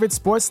your favorite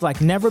sports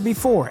like never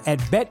before at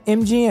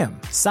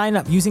BetMGM. Sign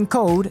up using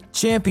code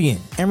CHAMPION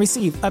and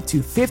receive up to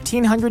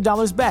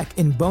 $1,500 back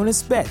in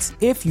bonus bets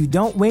if you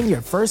don't win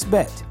your first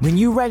bet. When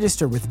you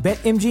register with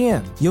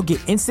BetMGM, you'll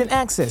get instant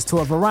access to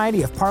a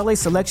variety of parlay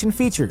selection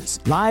features,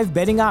 live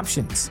betting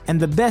options, and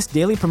the best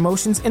daily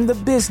promotions in the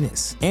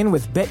business. And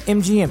with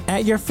BetMGM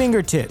at your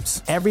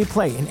fingertips, every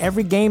play and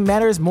every game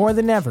matters more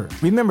than ever.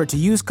 Remember to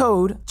use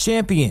code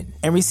CHAMPION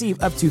and receive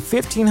up to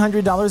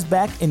 $1,500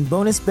 back in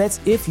bonus bets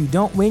if you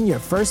don't win your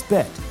first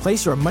bet.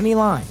 Place your money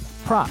line,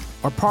 prop,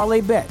 or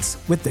parlay bets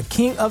with the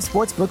king of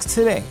sportsbooks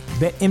today.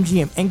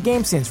 BetMGM and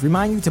GameSense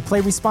remind you to play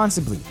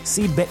responsibly.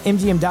 See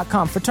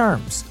BetMGM.com for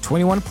terms.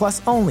 21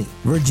 plus only.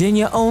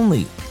 Virginia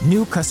only.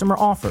 New customer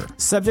offer.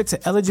 Subject to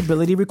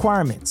eligibility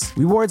requirements.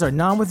 Rewards are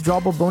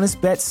non-withdrawable bonus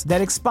bets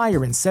that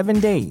expire in 7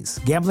 days.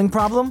 Gambling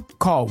problem?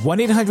 Call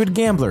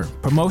 1-800-GAMBLER.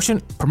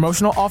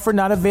 Promotional offer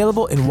not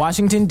available in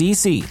Washington,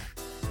 D.C.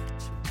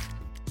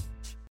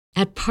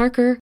 At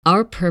Parker,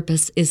 our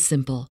purpose is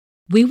simple.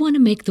 We want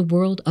to make the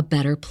world a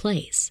better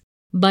place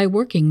by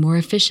working more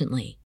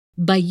efficiently,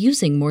 by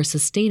using more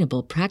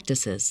sustainable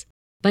practices,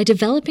 by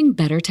developing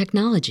better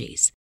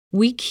technologies.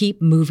 We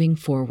keep moving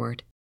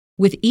forward.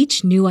 With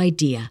each new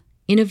idea,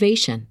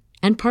 innovation,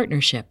 and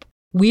partnership,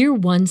 we're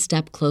one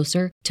step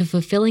closer to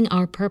fulfilling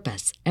our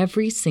purpose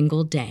every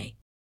single day.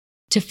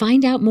 To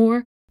find out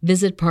more,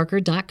 visit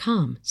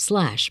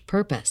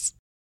parker.com/purpose.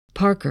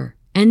 Parker,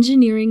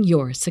 engineering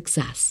your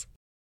success.